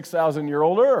believe in a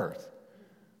 6,000-year-old earth.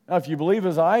 Now, if you believe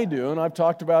as I do, and I've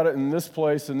talked about it in this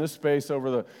place, in this space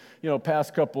over the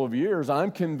past couple of years,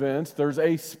 I'm convinced there's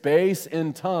a space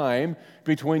in time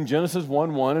between Genesis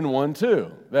 1:1 and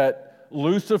 1:2, that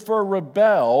Lucifer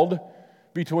rebelled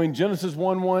between Genesis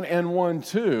 1:1 and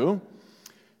 1:2,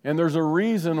 and there's a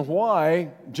reason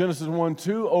why Genesis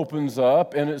 1:2 opens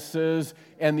up and it says,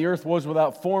 and the earth was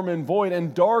without form and void,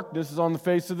 and darkness is on the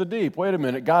face of the deep. Wait a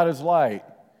minute, God is light.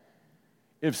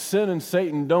 If sin and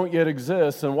Satan don't yet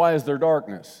exist, then why is there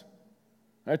darkness?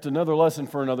 That's another lesson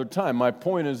for another time. My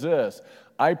point is this.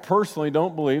 I personally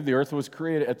don't believe the earth was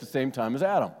created at the same time as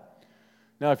Adam.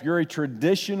 Now, if you're a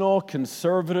traditional,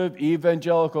 conservative,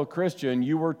 evangelical Christian,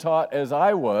 you were taught, as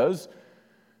I was,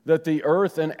 that the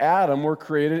earth and Adam were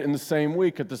created in the same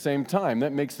week at the same time.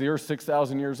 That makes the earth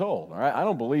 6,000 years old. All right? I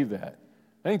don't believe that.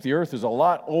 I think the earth is a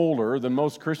lot older than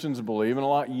most Christians believe and a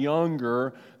lot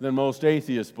younger than most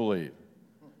atheists believe.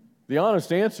 The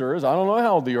honest answer is, I don't know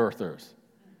how old the earth is.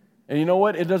 And you know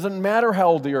what? It doesn't matter how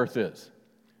old the earth is.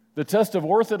 The test of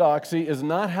orthodoxy is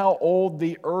not how old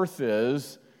the earth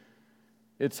is,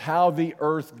 it's how the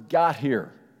earth got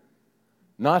here,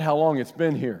 not how long it's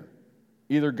been here.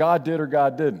 Either God did or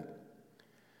God didn't.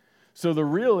 So the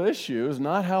real issue is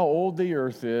not how old the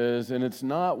earth is, and it's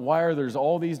not why there's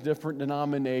all these different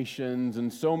denominations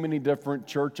and so many different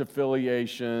church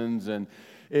affiliations, and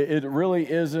it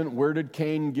really isn't where did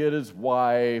Cain get his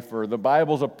wife, or the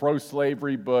Bible's a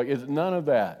pro-slavery book. It's none of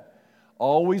that.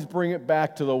 Always bring it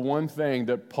back to the one thing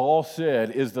that Paul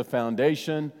said is the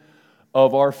foundation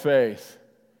of our faith,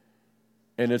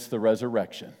 and it's the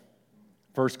resurrection.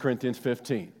 1 Corinthians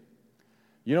 15.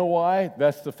 You know why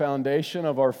that's the foundation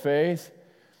of our faith?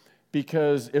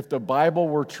 Because if the Bible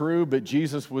were true but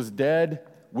Jesus was dead,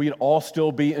 we'd all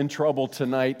still be in trouble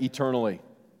tonight eternally.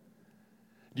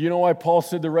 Do you know why Paul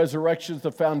said the resurrection is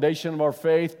the foundation of our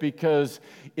faith? Because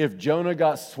if Jonah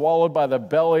got swallowed by the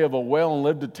belly of a whale and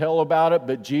lived to tell about it,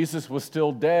 but Jesus was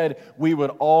still dead, we would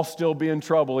all still be in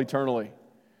trouble eternally.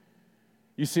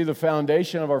 You see, the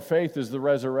foundation of our faith is the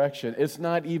resurrection. It's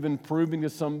not even proving to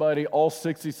somebody all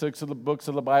 66 of the books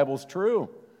of the Bible is true.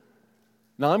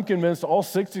 Now, I'm convinced all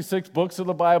 66 books of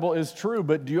the Bible is true,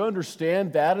 but do you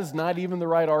understand that is not even the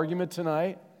right argument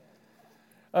tonight?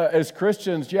 As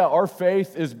Christians, yeah, our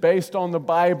faith is based on the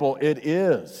Bible. It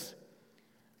is.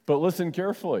 But listen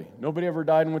carefully. Nobody ever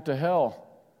died and went to hell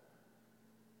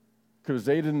because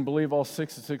they didn't believe all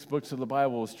 66 books of the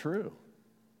Bible was true.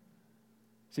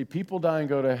 See, people die and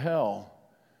go to hell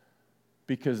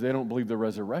because they don't believe the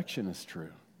resurrection is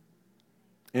true.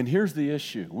 And here's the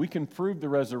issue. We can prove the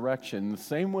resurrection the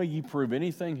same way you prove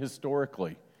anything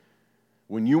historically.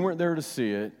 When you weren't there to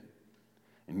see it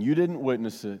and you didn't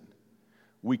witness it,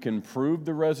 we can prove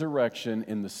the resurrection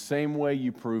in the same way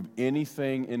you prove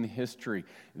anything in history.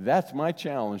 That's my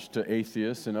challenge to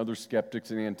atheists and other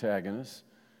skeptics and antagonists.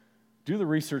 Do the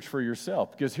research for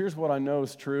yourself, because here's what I know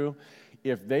is true.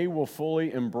 If they will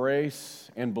fully embrace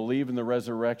and believe in the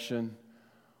resurrection,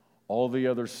 all the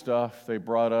other stuff they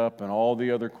brought up and all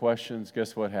the other questions,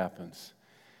 guess what happens?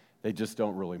 They just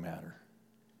don't really matter.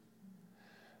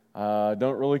 I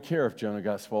don't really care if Jonah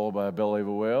got swallowed by a belly of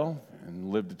a whale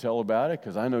and lived to tell about it,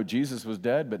 because I know Jesus was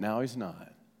dead, but now he's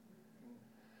not.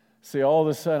 See, all of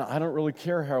a sudden, I don't really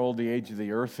care how old the age of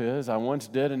the earth is. I once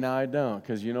did, and now I don't,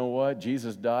 because you know what?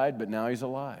 Jesus died, but now he's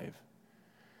alive.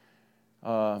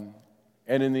 And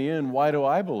in the end, why do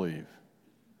I believe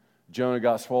Jonah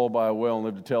got swallowed by a whale and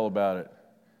lived to tell about it?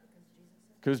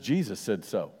 Because Jesus said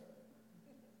so.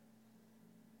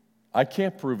 I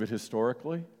can't prove it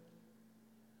historically,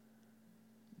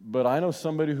 but I know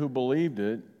somebody who believed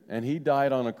it, and he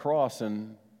died on a cross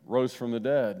and rose from the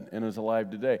dead and is alive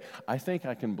today. I think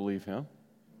I can believe him.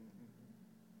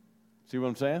 See what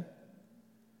I'm saying?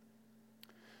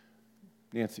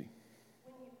 Nancy.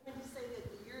 When you say that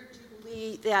the year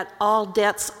Jubilee that all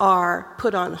debts are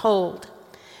put on hold,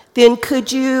 then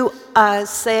could you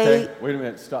say... Okay, wait a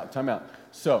minute, stop, time out.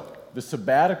 So, the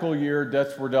sabbatical year,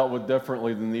 debts were dealt with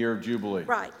differently than the year of Jubilee.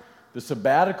 Right. The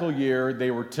sabbatical year,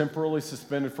 they were temporarily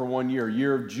suspended for 1 year.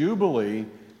 Year of Jubilee,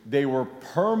 they were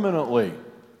permanently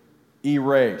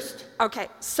erased. Okay,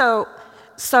 so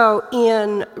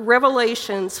in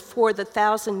Revelations for the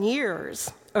 1,000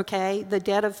 years, okay, the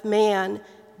debt of man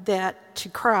that to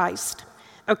Christ,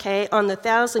 okay, on the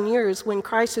 1,000 years when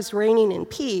Christ is reigning in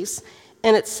peace,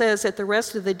 and it says that the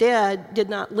rest of the dead did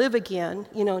not live again,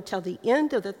 until the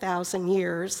end of the 1,000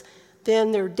 years,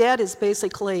 then their debt is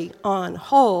basically on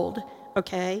hold,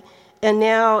 okay? And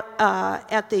now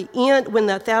at the end, when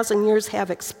the 1,000 years have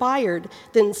expired,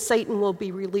 then Satan will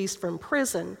be released from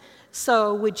prison.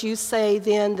 So would you say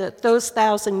then that those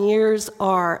 1,000 years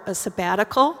are a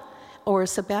sabbatical, or a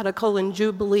sabbatical and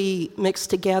Jubilee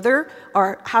mixed together?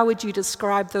 Or how would you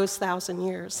describe those 1,000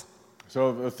 years?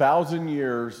 So 1,000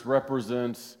 years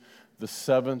represents the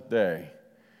seventh day,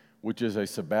 which is a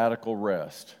sabbatical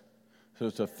rest. So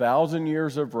it's 1,000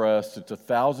 years of rest. It's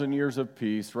 1,000 years of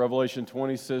peace. Revelation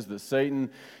 20 says that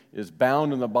Satan is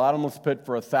bound in the bottomless pit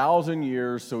for 1,000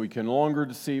 years so he can no longer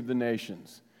deceive the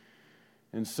nations.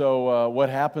 And so what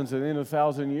happens at the end of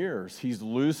 1,000 years? He's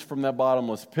loosed from that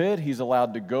bottomless pit. He's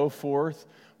allowed to go forth,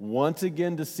 once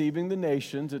again deceiving the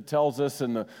nations. It tells us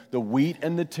the wheat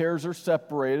and the tares are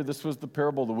separated. This was the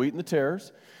parable of the wheat and the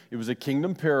tares. It was a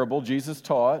kingdom parable Jesus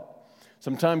taught.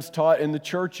 Sometimes taught in the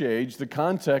church age. The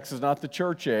context is not the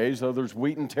church age, though there's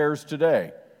wheat and tares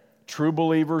today. True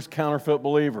believers, counterfeit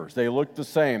believers. They look the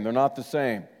same. They're not the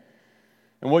same.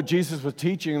 And what Jesus was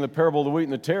teaching in the parable of the wheat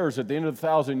and the tares, at the end of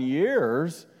 1,000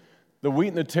 years, the wheat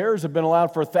and the tares have been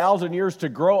allowed for 1,000 years to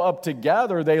grow up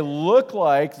together. They look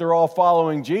like they're all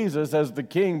following Jesus as the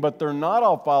king, but they're not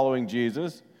all following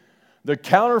Jesus. The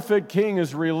counterfeit king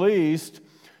is released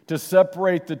to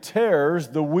separate the tares,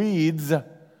 the weeds,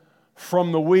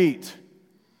 from the wheat.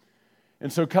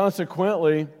 And so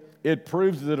consequently, it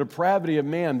proves the depravity of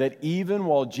man, that even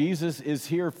while Jesus is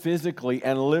here physically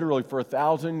and literally for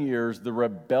 1,000 years, the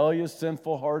rebellious,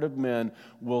 sinful heart of men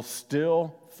will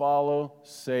still follow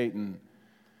Satan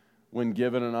when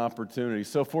given an opportunity.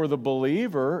 So for the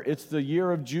believer, it's the year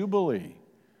of Jubilee,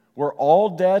 where all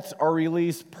debts are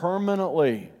released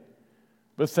permanently.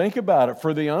 But think about it.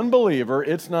 For the unbeliever,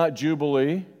 it's not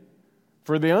Jubilee.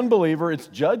 For the unbeliever, it's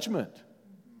judgment.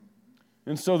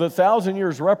 And so the 1,000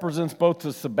 years represents both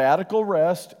the sabbatical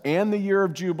rest and the year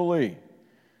of Jubilee,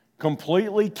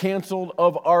 completely canceled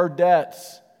of our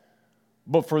debts.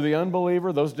 But for the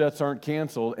unbeliever, those debts aren't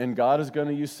canceled, and God is going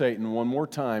to use Satan one more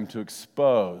time to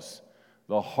expose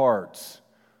the hearts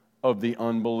of the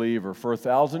unbeliever. For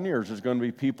 1,000 years, there's going to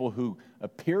be people who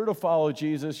appear to follow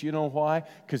Jesus. You know why?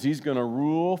 Because he's going to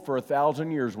rule for 1,000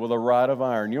 years with a rod of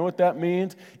iron. You know what that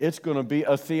means? It's going to be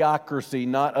a theocracy,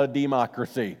 not a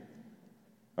democracy.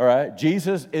 All right?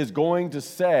 Jesus is going to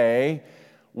say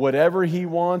whatever he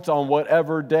wants on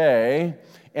whatever day,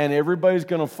 and everybody's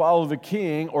going to follow the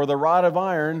king, or the rod of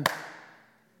iron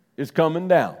is coming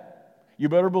down. You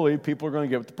better believe people are going to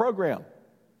get with the program.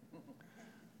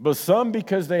 But some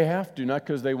because they have to, not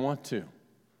because they want to.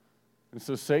 And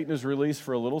so Satan is released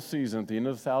for a little season at the end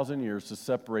of 1,000 years to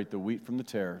separate the wheat from the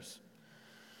tares.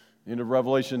 End of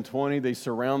Revelation 20, they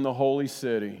surround the holy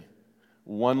city.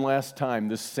 One last time,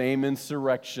 the same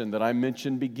insurrection that I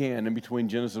mentioned began in between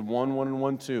Genesis 1:1 and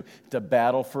 1:2. It's a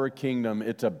battle for a kingdom.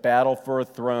 It's a battle for a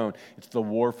throne. It's the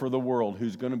war for the world.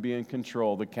 Who's going to be in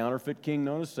control? The counterfeit king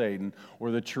known as Satan,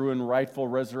 or the true and rightful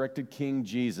resurrected king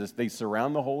Jesus. They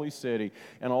surround the holy city,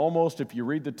 and almost, if you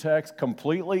read the text,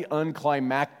 completely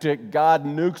unclimactic. God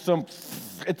nukes them.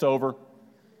 It's over.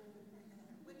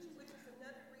 Which is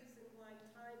another reason why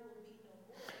time will be no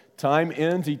more. Time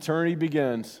ends, eternity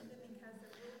begins.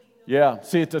 Yeah,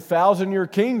 see, it's a 1,000-year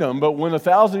kingdom, but when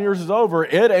 1,000 years is over,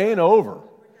 it ain't over.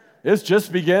 It's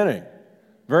just beginning.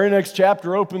 Very next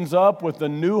chapter opens up with the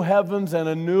new heavens and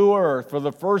a new earth. For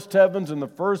the first heavens and the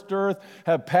first earth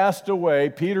have passed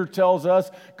away. Peter tells us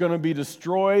going to be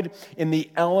destroyed in the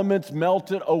elements,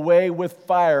 melted away with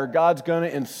fire. God's going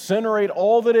to incinerate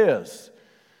all that is,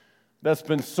 that's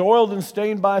been soiled and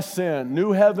stained by sin.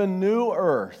 New heaven, new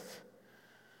earth.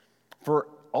 For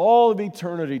all of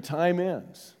eternity, time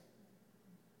ends.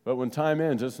 But when time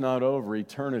ends, it's not over.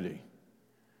 Eternity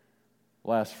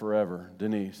lasts forever.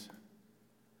 Denise.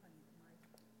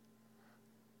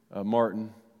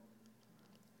 Martin.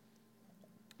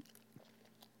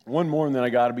 One more and then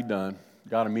I got to be done.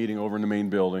 Got a meeting over in the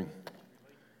main building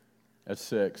at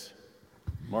 6.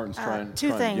 Martin's trying Two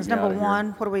to things. get me Number out of one,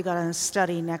 here. what are we going to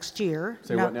study next year?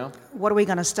 Say what now? What are we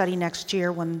going to study next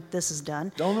year when this is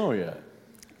done? Don't know yet.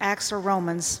 Acts or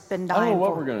Romans? Been I dying don't know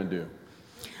what for. we're going to do.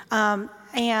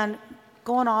 And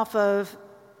going off of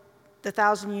the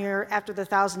 1,000 year, after the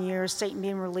 1,000 years, Satan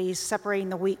being released, separating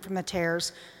the wheat from the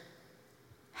tares.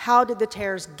 How did the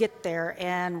tares get there?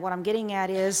 And what I'm getting at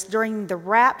is, during the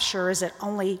rapture, is it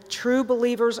only true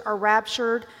believers are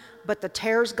raptured, but the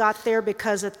tares got there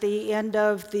because at the end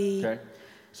of the... Okay.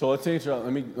 So let's answer.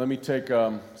 Let me take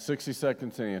 60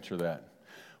 seconds to answer that.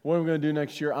 What are we going to do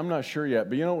next year? I'm not sure yet,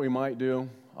 but you know what we might do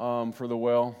for the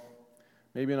well?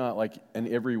 Maybe not like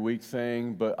an every week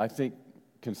thing, but I think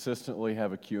consistently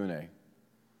have a Q&A.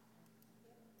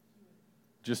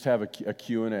 Just have a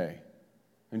Q&A.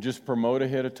 And just promote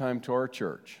ahead of time to our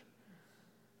church.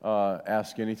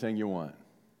 Ask anything you want.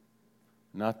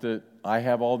 Not that I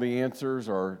have all the answers,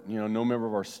 or no member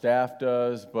of our staff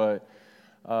does, but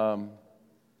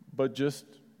just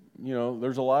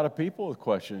there's a lot of people with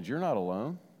questions. You're not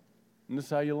alone, and this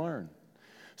is how you learn.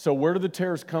 So where do the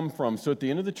tares come from? So at the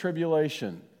end of the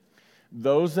tribulation,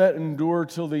 those that endure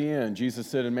till the end, Jesus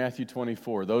said in Matthew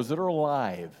 24, those that are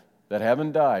alive, that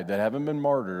haven't died, that haven't been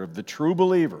martyred, of the true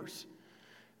believers,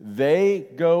 they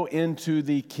go into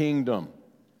the kingdom.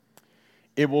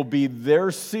 It will be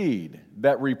their seed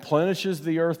that replenishes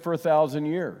the earth for 1,000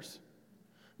 years.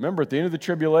 Remember, at the end of the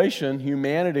tribulation,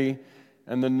 humanity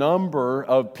and the number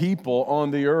of people on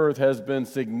the earth has been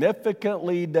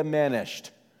significantly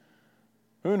diminished.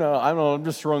 Who knows? I don't know. I'm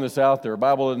just throwing this out there. The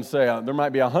Bible doesn't say. There might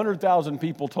be 100,000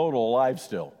 people total alive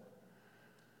still.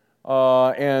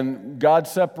 And God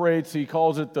separates, he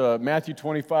calls it Matthew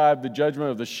 25, the judgment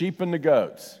of the sheep and the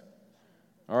goats.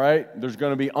 All right? There's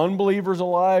going to be unbelievers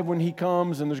alive when he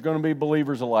comes, and there's going to be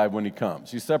believers alive when he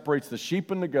comes. He separates the sheep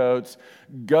and the goats.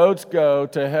 Goats go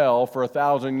to hell for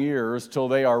 1,000 years till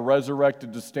they are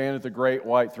resurrected to stand at the great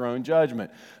white throne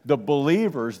judgment. The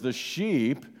believers, the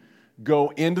sheep,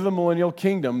 go into the millennial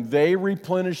kingdom. They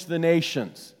replenish the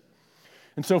nations.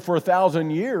 And so for 1,000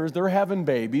 years, they're having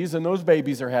babies, and those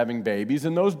babies are having babies,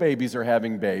 and those babies are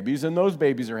having babies, and those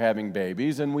babies are having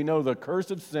babies. And we know the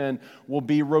curse of sin will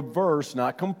be reversed,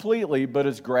 not completely, but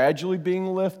it's gradually being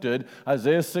lifted.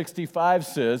 Isaiah 65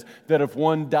 says that if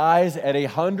one dies at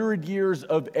 100 years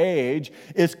of age,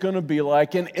 it's going to be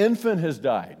like an infant has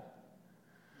died.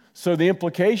 So the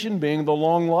implication being the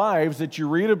long lives that you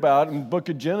read about in the book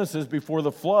of Genesis before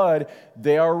the flood,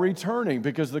 they are returning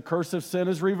because the curse of sin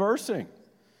is reversing.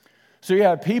 So you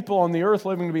have people on the earth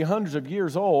living to be hundreds of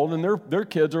years old, and their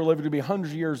kids are living to be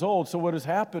hundreds of years old. So what is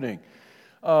happening?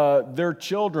 Their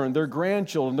children, their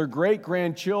grandchildren, their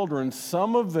great-grandchildren,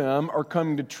 some of them are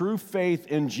coming to true faith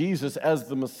in Jesus as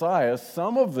the Messiah.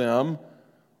 Some of them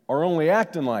are only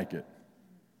acting like it.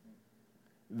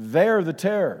 They're the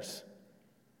tares.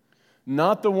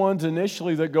 Not the ones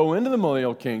initially that go into the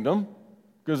millennial kingdom,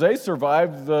 because they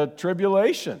survived the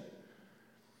tribulation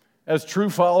as true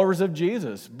followers of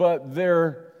Jesus, but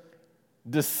their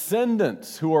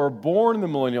descendants who are born in the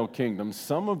millennial kingdom,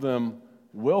 some of them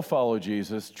will follow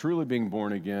Jesus, truly being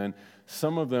born again.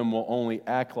 Some of them will only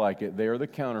act like it. They are the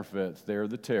counterfeits. They are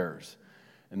the tares.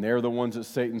 And they are the ones that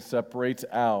Satan separates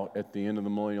out at the end of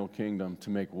the millennial kingdom to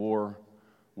make war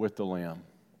with the Lamb.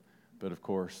 But of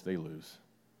course, they lose.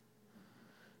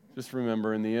 Just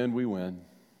remember, in the end, we win.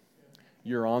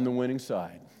 You're on the winning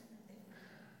side.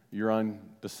 You're on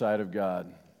the side of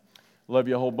God. Love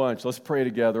you a whole bunch. Let's pray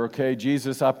together, okay?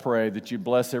 Jesus, I pray that you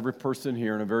bless every person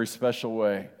here in a very special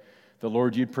way. The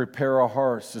Lord, you'd prepare our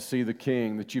hearts to see the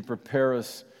King, that you'd prepare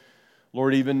us,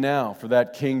 Lord, even now for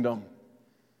that kingdom.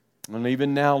 And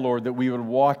even now, Lord, that we would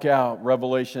walk out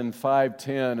Revelation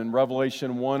 5:10 and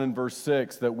Revelation 1 and verse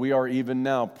 6, that we are even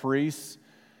now priests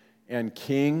and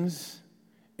kings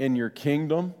in your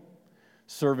kingdom,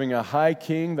 serving a high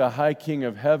king, the high king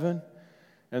of heaven,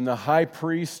 and the high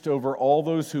priest over all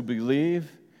those who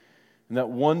believe, and that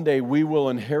one day we will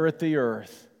inherit the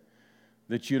earth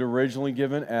that you'd originally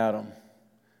given Adam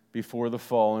before the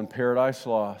fall. In paradise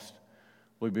lost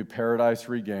will be paradise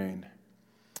regained.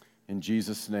 In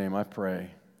Jesus' name I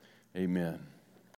pray, amen.